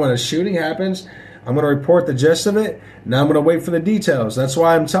behalf. No, when a shooting happens, I'm going to report the gist of it. Now I'm going to wait for the details. That's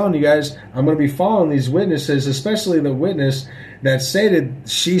why I'm telling you guys, I'm going to be following these witnesses, especially the witness that stated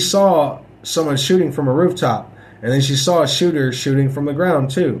she saw someone shooting from a rooftop. And then she saw a shooter shooting from the ground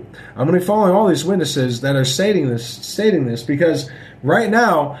too. I'm going to be following all these witnesses that are stating this because right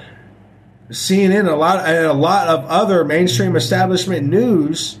now, CNN and a lot of other mainstream establishment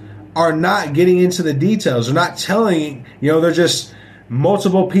news are not getting into the details. They're not telling, they're just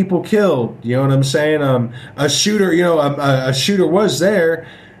multiple people killed. You know what I'm saying? A shooter, a shooter was there.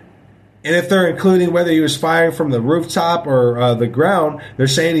 And if they're including whether he was firing from the rooftop or the ground, they're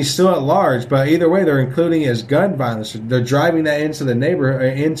saying he's still at large. But either way, they're including his gun violence. They're driving that into the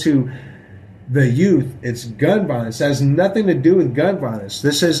neighborhood, into the youth. It's gun violence. It has nothing to do with gun violence.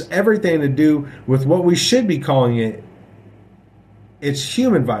 This has everything to do with what we should be calling it. It's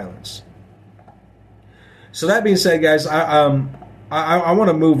human violence. So that being said, guys, I want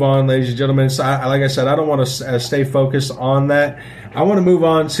to move on, ladies and gentlemen. So like I said, I don't want to stay focused on that. I want to move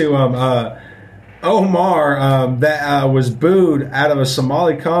on to Omar that was booed out of a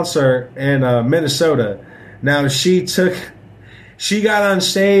Somali concert in Minnesota. Now she got on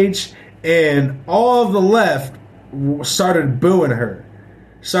stage and all of the left started booing her.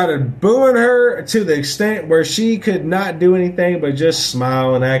 Started booing her to the extent where she could not do anything but just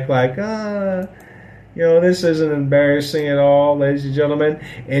smile and act like, this isn't embarrassing at all, ladies and gentlemen.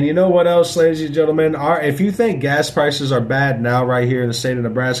 And you know what else, ladies and gentlemen? If you think gas prices are bad now right here in the state of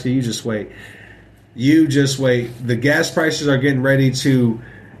Nebraska, you just wait. You just wait. The gas prices are getting ready to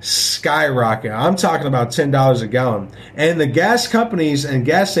skyrocket. I'm talking about $10 a gallon. And the gas companies and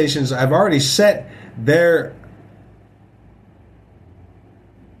gas stations have already set their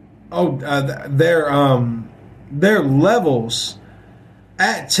levels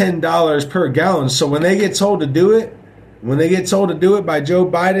at $10 per gallon. So when they get told to do it, by Joe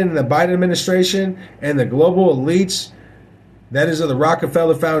Biden and the Biden administration and the global elites, that is of the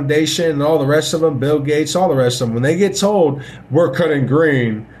Rockefeller Foundation and all the rest of them, Bill Gates, all the rest of them, when they get told we're cutting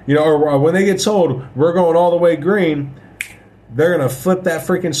green, or when they get told we're going all the way green, they're going to flip that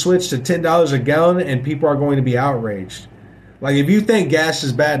freaking switch to $10 a gallon and people are going to be outraged. Like, if you think gas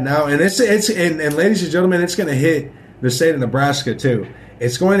is bad now, and it's ladies and gentlemen, it's going to hit the state of Nebraska too.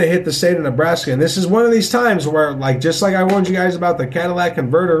 It's going to hit the state of Nebraska, and this is one of these times where, just like I warned you guys about the Cadillac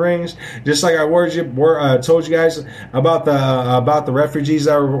converter rings, just like I told you guys about the refugees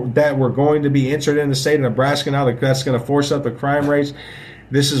that were going to be entered in the state of Nebraska. Now that's going to force up the crime rates.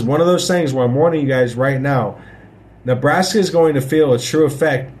 This is one of those things where I'm warning you guys right now. Nebraska is going to feel a true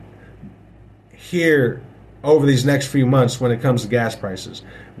effect here over these next few months when it comes to gas prices.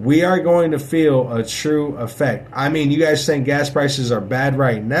 We are going to feel a true effect. I mean, you guys think gas prices are bad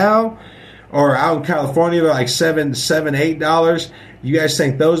right now, or out in California they're like $7, $8. You guys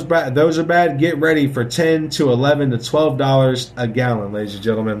think those are bad? Get ready for $10 to $11 to $12 a gallon, ladies and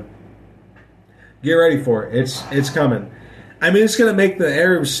gentlemen. Get ready for it. It's coming. I mean, it's going to make the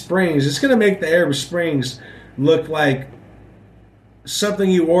Arab Springs. It's going to make the Arab Springs look like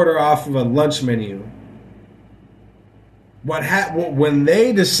something you order off of a lunch menu. When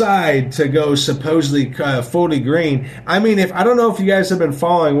they decide to go supposedly fully green? I mean, I don't know if you guys have been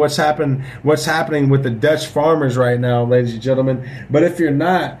following what's happening with the Dutch farmers right now, ladies and gentlemen. But if you're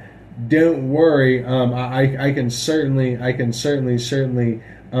not, don't worry. I can certainly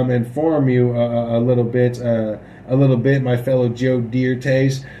inform you a little bit, my fellow Joe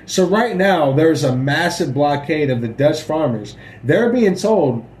Diertes. So right now, there's a massive blockade of the Dutch farmers. They're being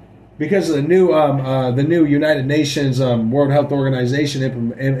told, because of the new United Nations World Health Organization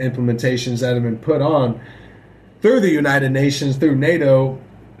implementations that have been put on through the United Nations, through NATO,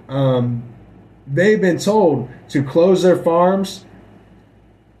 they've been told to close their farms,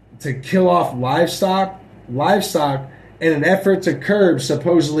 to kill off livestock in an effort to curb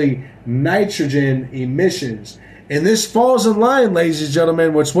supposedly nitrogen emissions. And this falls in line, ladies and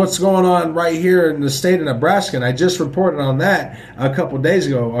gentlemen, with what's going on right here in the state of Nebraska. And I just reported on that a couple of days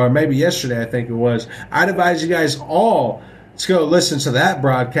ago, or maybe yesterday, I think it was. I'd advise you guys all to go listen to that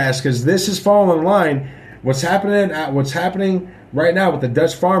broadcast, because this is falling in line. What's happening right now with the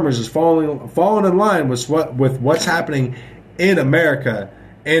Dutch farmers is falling in line with what's happening in America,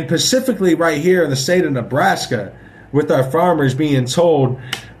 and specifically right here in the state of Nebraska, with our farmers being told.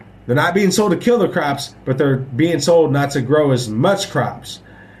 They're not being told to kill the crops, but they're being told not to grow as much crops.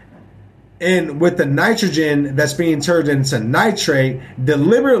 And with the nitrogen that's being turned into nitrate,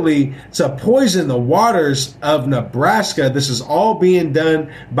 deliberately to poison the waters of Nebraska. This is all being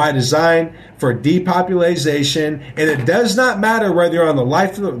done by design for depopulation. And it does not matter whether you're on the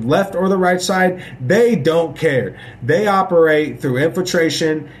left or the right side. They don't care. They operate through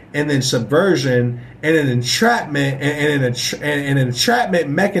infiltration and then subversion and an entrapment and an entrapment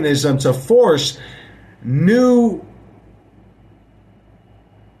mechanism to force new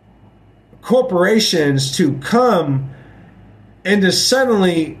corporations to come and to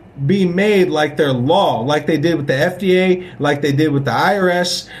suddenly be made like they're law, like they did with the FDA, like they did with the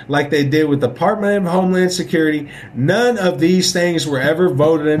IRS, like they did with the Department of Homeland Security. None of these things were ever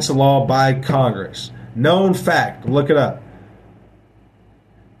voted into law by Congress. Known fact. Look it up.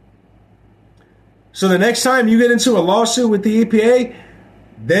 So the next time you get into a lawsuit with the EPA,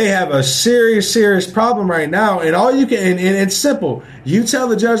 they have a serious problem right now. And all you can, and it's simple. You tell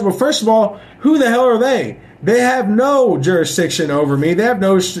the judge, well, first of all, who the hell are they? They have no jurisdiction over me. They have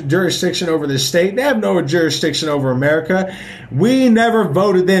no jurisdiction over the state. They have no jurisdiction over America. We never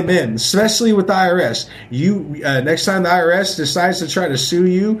voted them in, especially with the IRS. Next time the IRS decides to try to sue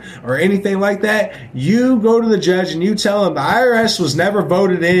you or anything like that, you go to the judge and you tell them the IRS was never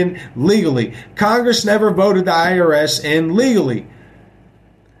voted in legally. Congress never voted the IRS in legally.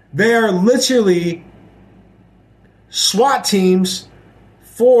 They are literally SWAT teams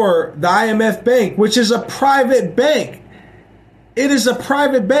for the IMF Bank, which is a private bank. It is a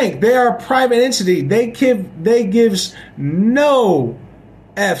private bank. They are a private entity. They gives no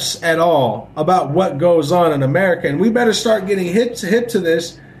F's at all about what goes on in America. And we better start getting hip to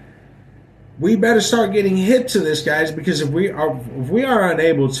this. We better start getting hip to this, guys, because if we are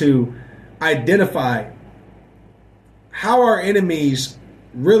unable to identify how our enemies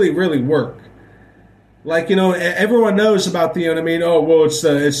really work. Like, everyone knows about the, oh, well, it's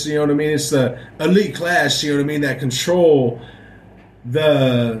the elite class, that control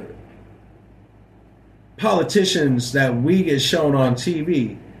the politicians that we get shown on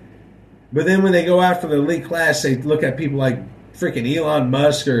TV. But then when they go after the elite class, they look at people like freaking Elon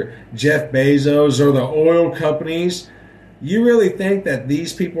Musk or Jeff Bezos or the oil companies. You really think that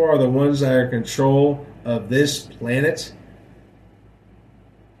these people are the ones that are in control of this planet?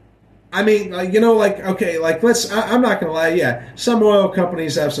 I mean, I'm not going to lie, yeah, some oil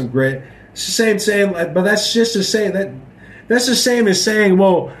companies have some grit. It's the same saying, but that's just to say that's the same as saying,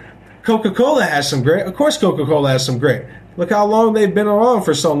 well, Coca-Cola has some grit. Of course Coca-Cola has some grit. Look how long they've been around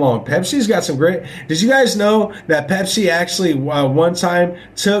for so long. Pepsi's got some grit. Did you guys know that Pepsi actually one time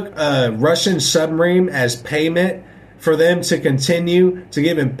took a Russian submarine as payment for them to continue to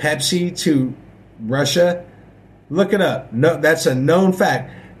give him Pepsi to Russia? Look it up. No, that's a known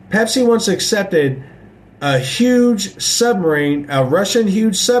fact. Pepsi once accepted a huge submarine, a Russian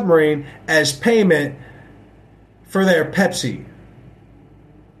huge submarine, as payment for their Pepsi.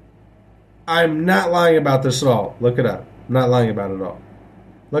 I'm not lying about this at all. Look it up. I'm not lying about it at all.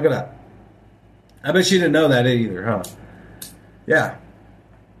 Look it up. I bet you didn't know that either, huh? Yeah.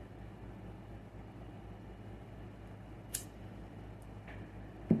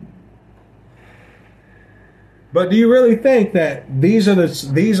 But do you really think that these are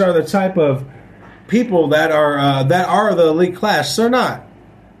the type of people that are the elite class? They're not.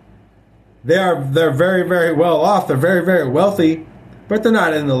 They're very, very well off. They're very, very wealthy, but they're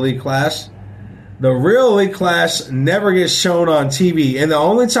not in the elite class. The real elite class never gets shown on TV, and the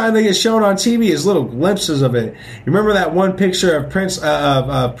only time they get shown on TV is little glimpses of it. You remember that one picture of Prince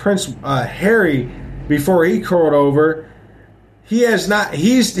Harry before he curled over? He's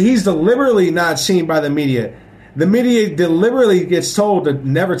deliberately not seen by the media. The media deliberately gets told to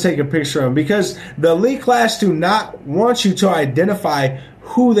never take a picture of him because the elite class do not want you to identify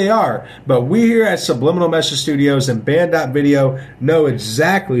who they are. But we here at Subliminal Message Studios and Band.video know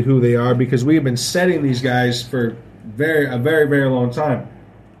exactly who they are because we have been studying these guys for a very, very long time.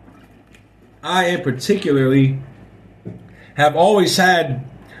 I, in particularly, have always had,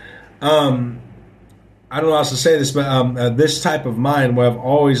 I don't know how else to say this, but this type of mind where I've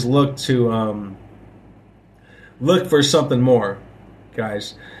always looked to look for something more,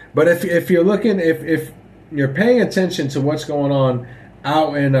 guys. But if you're looking, if you're paying attention to what's going on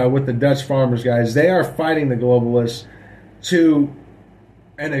out in with the Dutch farmers, guys, they are fighting the globalists to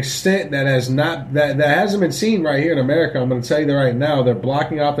an extent that hasn't been seen right here in America. I'm going to tell you that right now. They're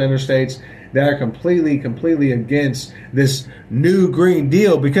blocking off the interstates. They are completely against this new Green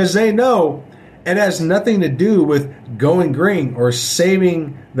Deal because they know it has nothing to do with going green or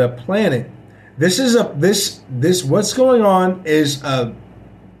saving the planet. This what's going on is a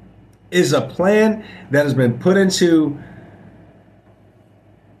plan that has been put into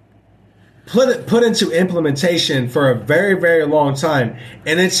implementation for a very, very long time,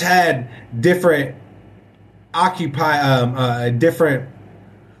 and it's had different different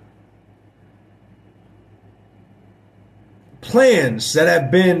plans that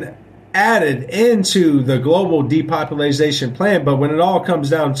have been added into the global depopulation plan. But when it all comes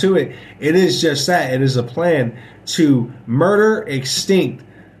down to it, it is just that. It is a plan to murder, extinct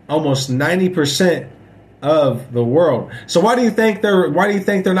almost 90% of the world. So why do you think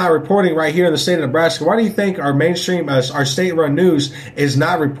they're not reporting right here in the state of Nebraska? Why do you think our mainstream, our state-run news is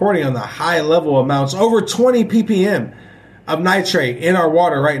not reporting on the high level amounts, over 20 ppm of nitrate in our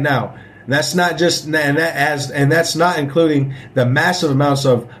water right now? And that's not just, and that's not including the massive amounts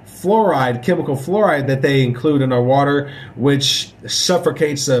of fluoride, chemical fluoride that they include in our water, which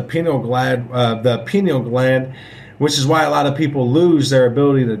suffocates the pineal gland, which is why a lot of people lose their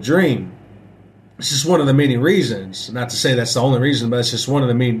ability to dream. It's just one of the many reasons. Not to say that's the only reason, but it's just one of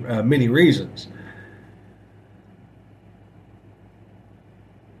the many reasons.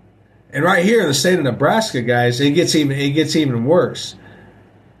 And right here in the state of Nebraska, guys, it gets even worse.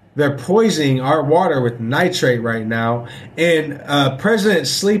 They're poisoning our water with nitrate right now. And President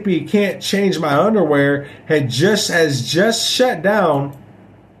Sleepy Can't Change My Underwear has just shut down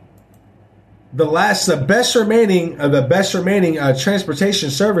the best remaining transportation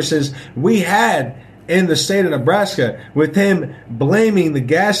services we had in the state of Nebraska, with him blaming the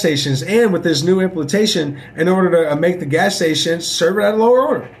gas stations and with this new implementation in order to make the gas stations serve it at a lower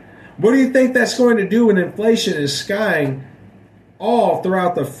order. What do you think that's going to do when inflation is skying all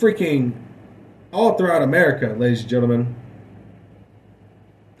throughout America, ladies and gentlemen?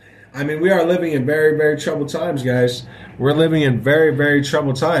 I mean, we are living in very, very troubled times, guys. We're living in very, very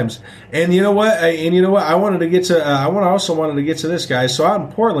troubled times. And you know what? I wanted to get to this, guys. So out in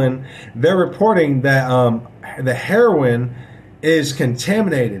Portland, they're reporting that the heroin is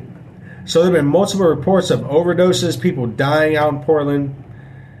contaminated. So there have been multiple reports of overdoses, people dying out in Portland.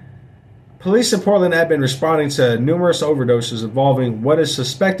 Police in Portland have been responding to numerous overdoses involving what is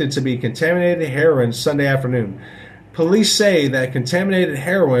suspected to be contaminated heroin Sunday afternoon. Police say that contaminated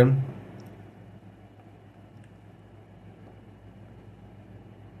heroin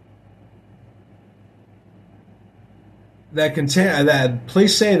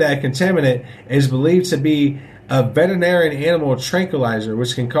contaminant is believed to be a veterinarian animal tranquilizer,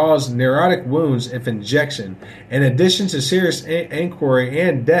 which can cause neurotic wounds if injection. In addition to serious inquiry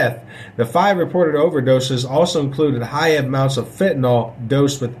and death, the 5 reported overdoses also included high amounts of fentanyl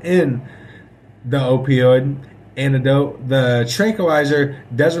dosed within the opioid antidote. The tranquilizer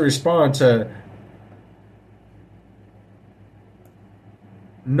doesn't respond to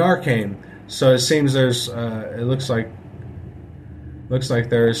Narcan, so it seems there's it looks like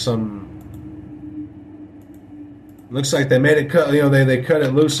there's some. Looks like they made it cut. They cut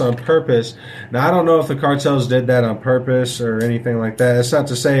it loose on purpose. Now I don't know if the cartels did that on purpose or anything like that. It's not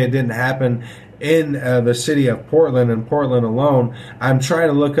to say it didn't happen in the city of Portland and Portland alone. I'm trying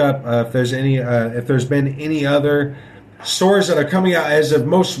to look up if there's been any other stories that are coming out as of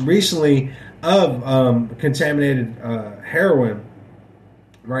most recently of contaminated heroin.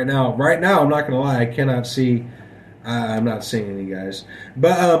 Right now, I'm not going to lie, I cannot see. I'm not seeing any, guys.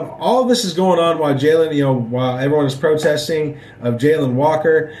 But all of this is going on while everyone is protesting of Jalen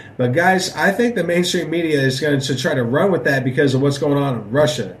Walker. But guys, I think the mainstream media is going to try to run with that because of what's going on in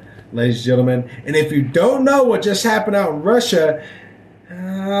Russia, ladies and gentlemen. And if you don't know what just happened out in Russia,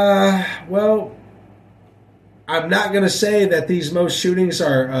 well, I'm not going to say that these most shootings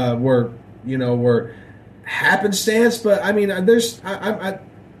were happenstance, but I mean,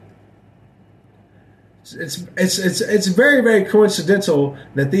 It's very, very coincidental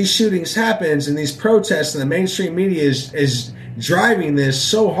that these shootings happens and these protests and the mainstream media is driving this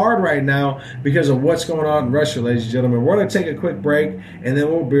so hard right now because of what's going on in Russia, ladies and gentlemen. We're going to take a quick break and then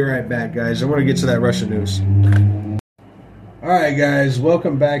we'll be right back, guys. I want to get to that Russia news. All right, guys,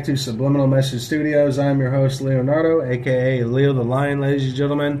 welcome back to Subliminal Message Studios. I'm your host, Leonardo, a.k.a. Leo the Lion, ladies and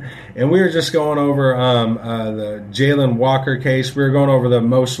gentlemen. And we were just going over the Jalen Walker case. We were going over the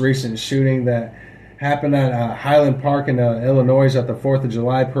most recent shooting that happened at Highland Park in Illinois at the 4th of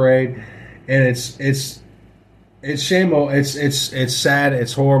July parade. And it's shameful. It's sad.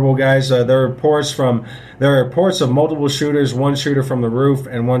 It's horrible, guys. There are reports of multiple shooters, one shooter from the roof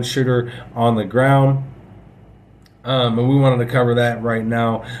and one shooter on the ground. And we wanted to cover that right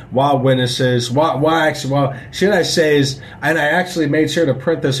now. Should I say is, and I actually made sure to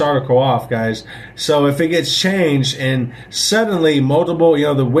print this article off, guys. So if it gets changed and suddenly multiple,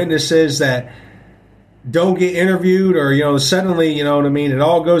 the witnesses that don't get interviewed, or suddenly, it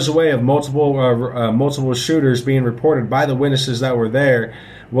all goes away of multiple shooters being reported by the witnesses that were there,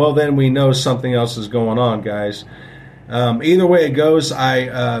 well, then we know something else is going on, guys. Either way it goes,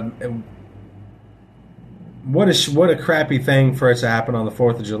 what a crappy thing for it to happen on the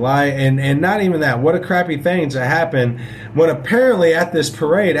 4th of July, and not even that, what a crappy thing to happen when apparently at this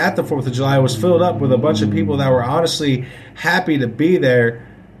parade at the 4th of July was filled up with a bunch of people that were honestly happy to be there,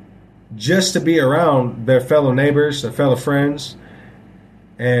 just to be around their fellow neighbors, their fellow friends.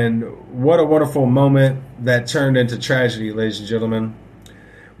 And what a wonderful moment that turned into tragedy, ladies and gentlemen.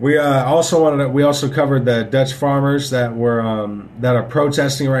 We also covered the Dutch farmers that are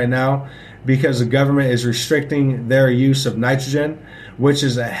protesting right now because the government is restricting their use of nitrogen, which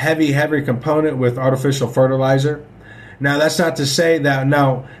is a heavy component with artificial fertilizer. Now that's not to say that I'm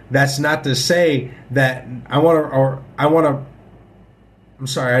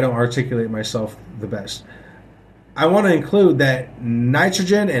sorry, I don't articulate myself the best. I want to include that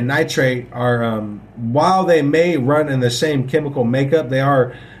nitrogen and nitrate are, while they may run in the same chemical makeup, they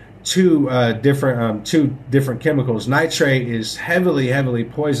are two different chemicals. Nitrate is heavily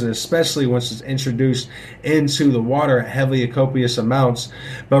poisonous, especially once it's introduced into the water at heavily copious amounts.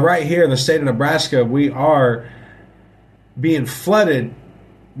 But right here in the state of Nebraska, we are being flooded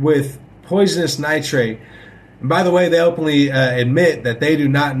with poisonous nitrate. And by the way, they openly admit that they do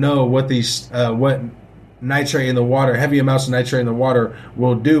not know what what nitrate in the water, heavy amounts of nitrate in the water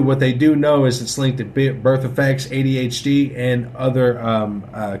will do. What they do know is it's linked to birth defects, ADHD, and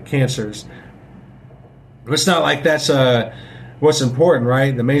other cancers. It's not like that's what's important,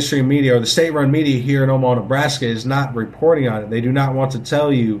 right? The mainstream media or the state-run media here in Omaha, Nebraska is not reporting on it. They do not want to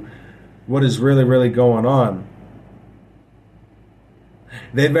tell you what is really going on.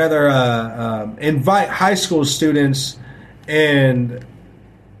 They'd rather invite high school students and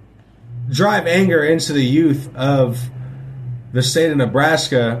drive anger into the youth of the state of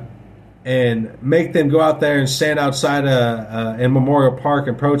Nebraska and make them go out there and stand outside in Memorial Park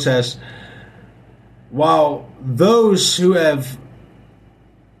and protest, while those who have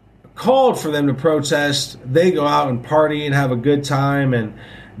called for them to protest, they go out and party and have a good time and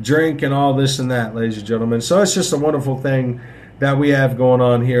drink and all this and that, ladies and gentlemen. So it's just a wonderful thing that we have going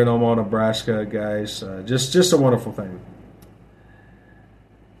on here in Omaha, Nebraska, guys. Just a wonderful thing.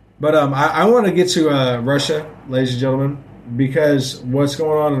 But I want to get to Russia, ladies and gentlemen, because what's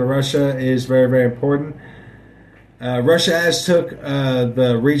going on in Russia is very important. Russia has took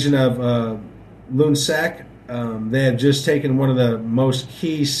the region of Lunsak. They have just taken one of the most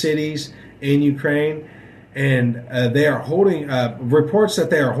key cities in Ukraine, and they are holding reports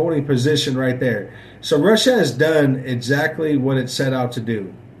that they are holding position right there. So Russia has done exactly what it set out to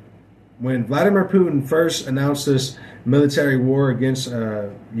do. When Vladimir Putin first announced this military war against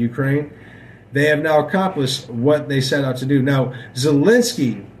Ukraine, they have now accomplished what they set out to do. Now,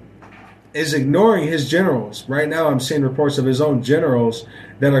 Zelensky is ignoring his generals. Right now, I'm seeing reports of his own generals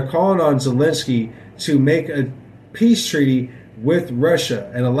that are calling on Zelensky to make a peace treaty with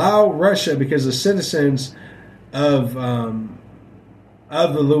Russia and allow Russia, because the citizens of the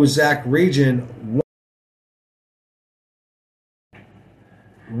Luhansk region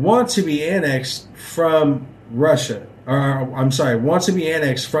want to be annexed from Russia. Want to be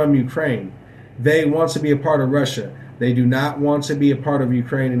annexed from Ukraine. They want to be a part of Russia. They do not want to be a part of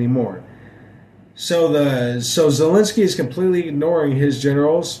Ukraine anymore. So Zelensky is completely ignoring his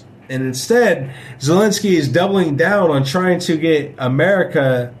generals, and instead Zelensky is doubling down on trying to get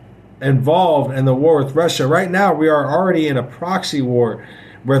America involved in the war with Russia. Right now, we are already in a proxy war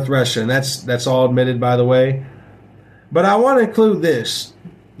with Russia, and that's all admitted, by the way. But I want to include this.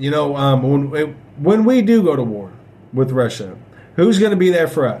 When we do go to war with Russia, who's going to be there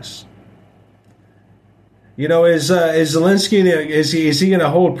for us? Is Zelensky, is he going to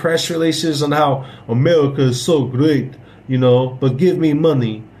hold press releases on how America is so great, but give me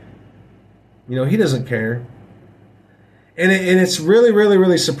money? He doesn't care. And it's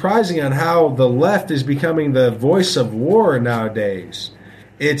really surprising on how the left is becoming the voice of war nowadays.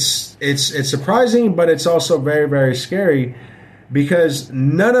 It's surprising, but it's also very scary. Because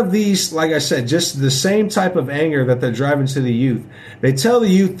none of these, like I said, just the same type of anger that they're driving to the youth. They tell the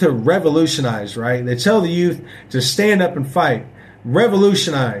youth to revolutionize, right? They tell the youth to stand up and fight.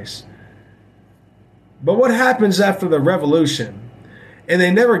 Revolutionize. But what happens after the revolution? And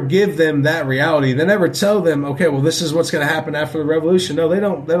they never give them that reality. They never tell them, okay, well, this is what's going to happen after the revolution. No, they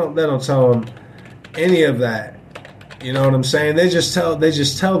don't tell them any of that. You know what I'm saying? They just tell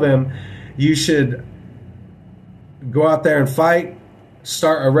them you should go out there and fight,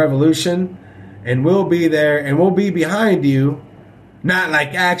 start a revolution, and we'll be there and we'll be behind you. Not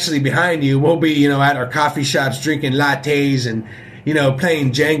like actually behind you. We'll be, at our coffee shops drinking lattes and,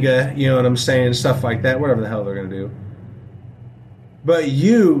 playing Jenga, you know what I'm saying, stuff like that, whatever the hell they're going to do. But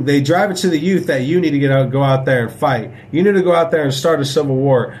they drive it to the youth that you need to go out there and fight. You need to go out there and start a civil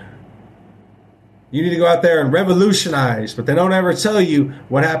war. You need to go out there and revolutionize. But they don't ever tell you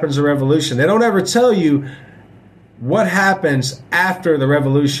what happens in revolution. They don't ever tell you what happens after the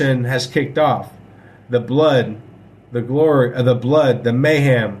revolution has kicked off. The blood, the glory, the blood, the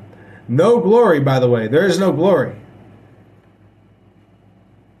mayhem. No glory, by the way. There is no glory.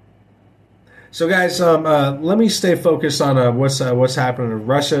 So, guys, let me stay focused on what's happening in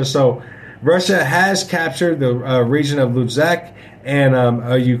Russia. So, Russia has captured the region of Luhansk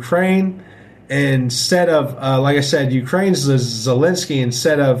and Ukraine. Instead of, like I said, Ukraine's Zelensky,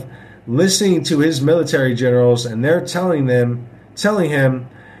 instead of listening to his military generals, and they're telling him,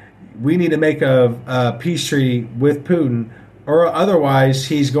 we need to make a peace treaty with Putin, or otherwise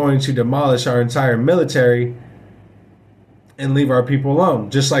he's going to demolish our entire military and leave our people alone,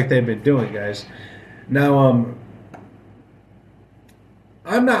 just like they've been doing, guys. Now,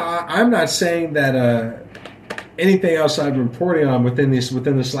 I'm not saying that anything else I've been reporting on within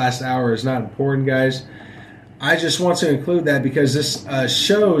this last hour is not important, guys. I just want to include that because this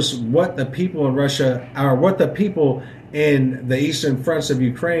shows what the people in Russia, or what the people in the eastern fronts of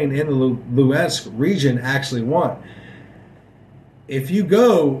Ukraine in the Luhansk region actually want. If you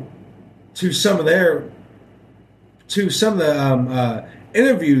go to some of the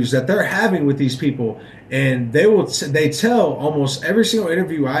interviews that they're having with these people, and they tell almost every single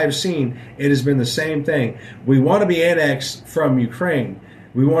interview I have seen, it has been the same thing. We want to be annexed from Ukraine.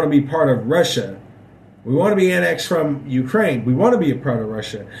 We want to be part of Russia. We want to be annexed from Ukraine. We want to be a part of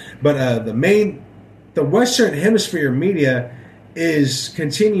Russia. But the Western Hemisphere media is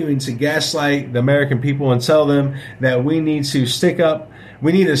continuing to gaslight the American people and tell them that we need to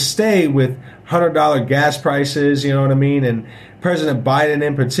stay with $100 gas prices, you know what I mean? And President Biden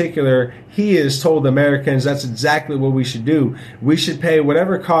in particular, he has told the Americans that's exactly what we should do. We should pay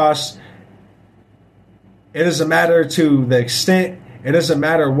whatever costs. It doesn't matter to the extent, it doesn't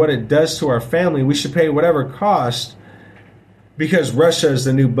matter what it does to our family. We should pay whatever cost because Russia is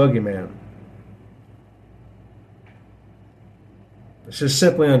the new boogeyman. It's just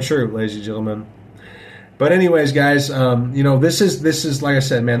simply untrue, ladies and gentlemen. But anyways, guys, this is like I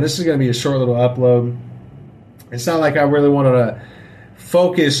said, man, this is going to be a short little upload. It's not like I really wanted to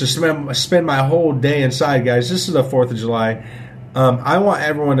focus or spend my whole day inside, guys. This is the 4th of July. I want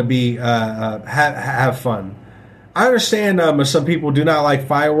everyone to be have fun. I understand some people do not like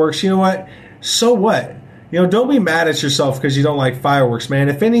fireworks. You know what? So what? Don't be mad at yourself because you don't like fireworks, man.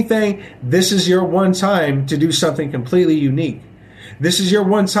 If anything, this is your one time to do something completely unique. This is your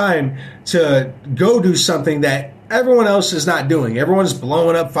one time to go do something that everyone else is not doing. Everyone's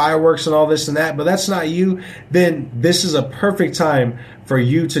blowing up fireworks and all this and that, but that's not you. Then this is a perfect time for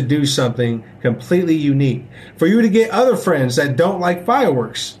you to do something completely unique. For you to get other friends that don't like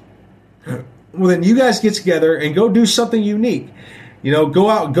fireworks. Well, then you guys get together and go do something unique. Go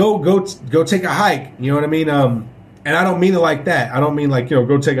out, go take a hike. You know what I mean? And I don't mean it like that. I don't mean like,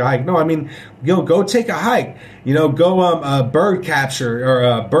 go take a hike. No, I mean, go take a hike. Go bird capture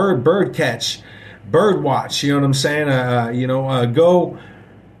or bird catch, bird watch. You know what I'm saying? Go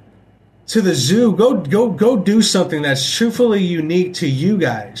to the zoo. Go do something that's truthfully unique to you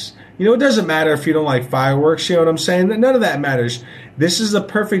guys. It doesn't matter if you don't like fireworks. You know what I'm saying? None of that matters. This is the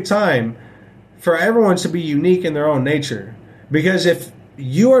perfect time for everyone to be unique in their own nature. Because if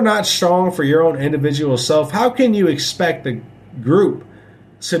you are not strong for your own individual self, how can you expect the group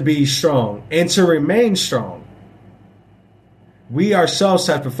to be strong and to remain strong? We ourselves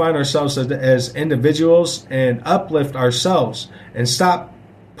have to find ourselves as individuals and uplift ourselves and stop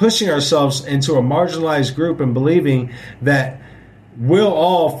pushing ourselves into a marginalized group and believing that we'll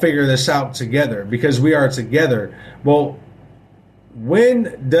all figure this out together because we are together. Well,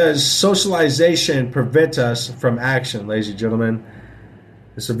 when does socialization prevent us from action, ladies and gentlemen?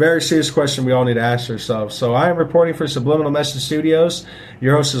 It's a very serious question we all need to ask ourselves. So I am reporting for Subliminal Message Studios.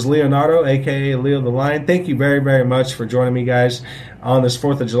 Your host is Leonardo, a.k.a. Leo the Lion. Thank you very, very much for joining me, guys, on this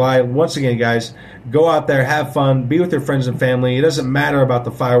 4th of July. Once again, guys, go out there, have fun, be with your friends and family. It doesn't matter about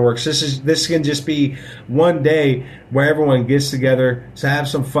the fireworks. This can just be one day where everyone gets together to have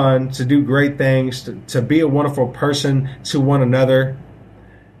some fun, to do great things, to be a wonderful person to one another.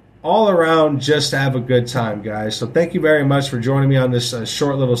 All around, just have a good time, guys. So thank you very much for joining me on this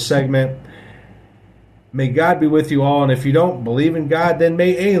short little segment. May God be with you all. And if you don't believe in God, then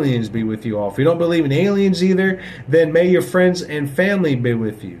may aliens be with you all. If you don't believe in aliens either, then may your friends and family be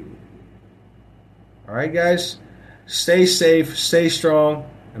with you. All right, guys? Stay safe, stay strong,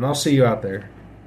 and I'll see you out there.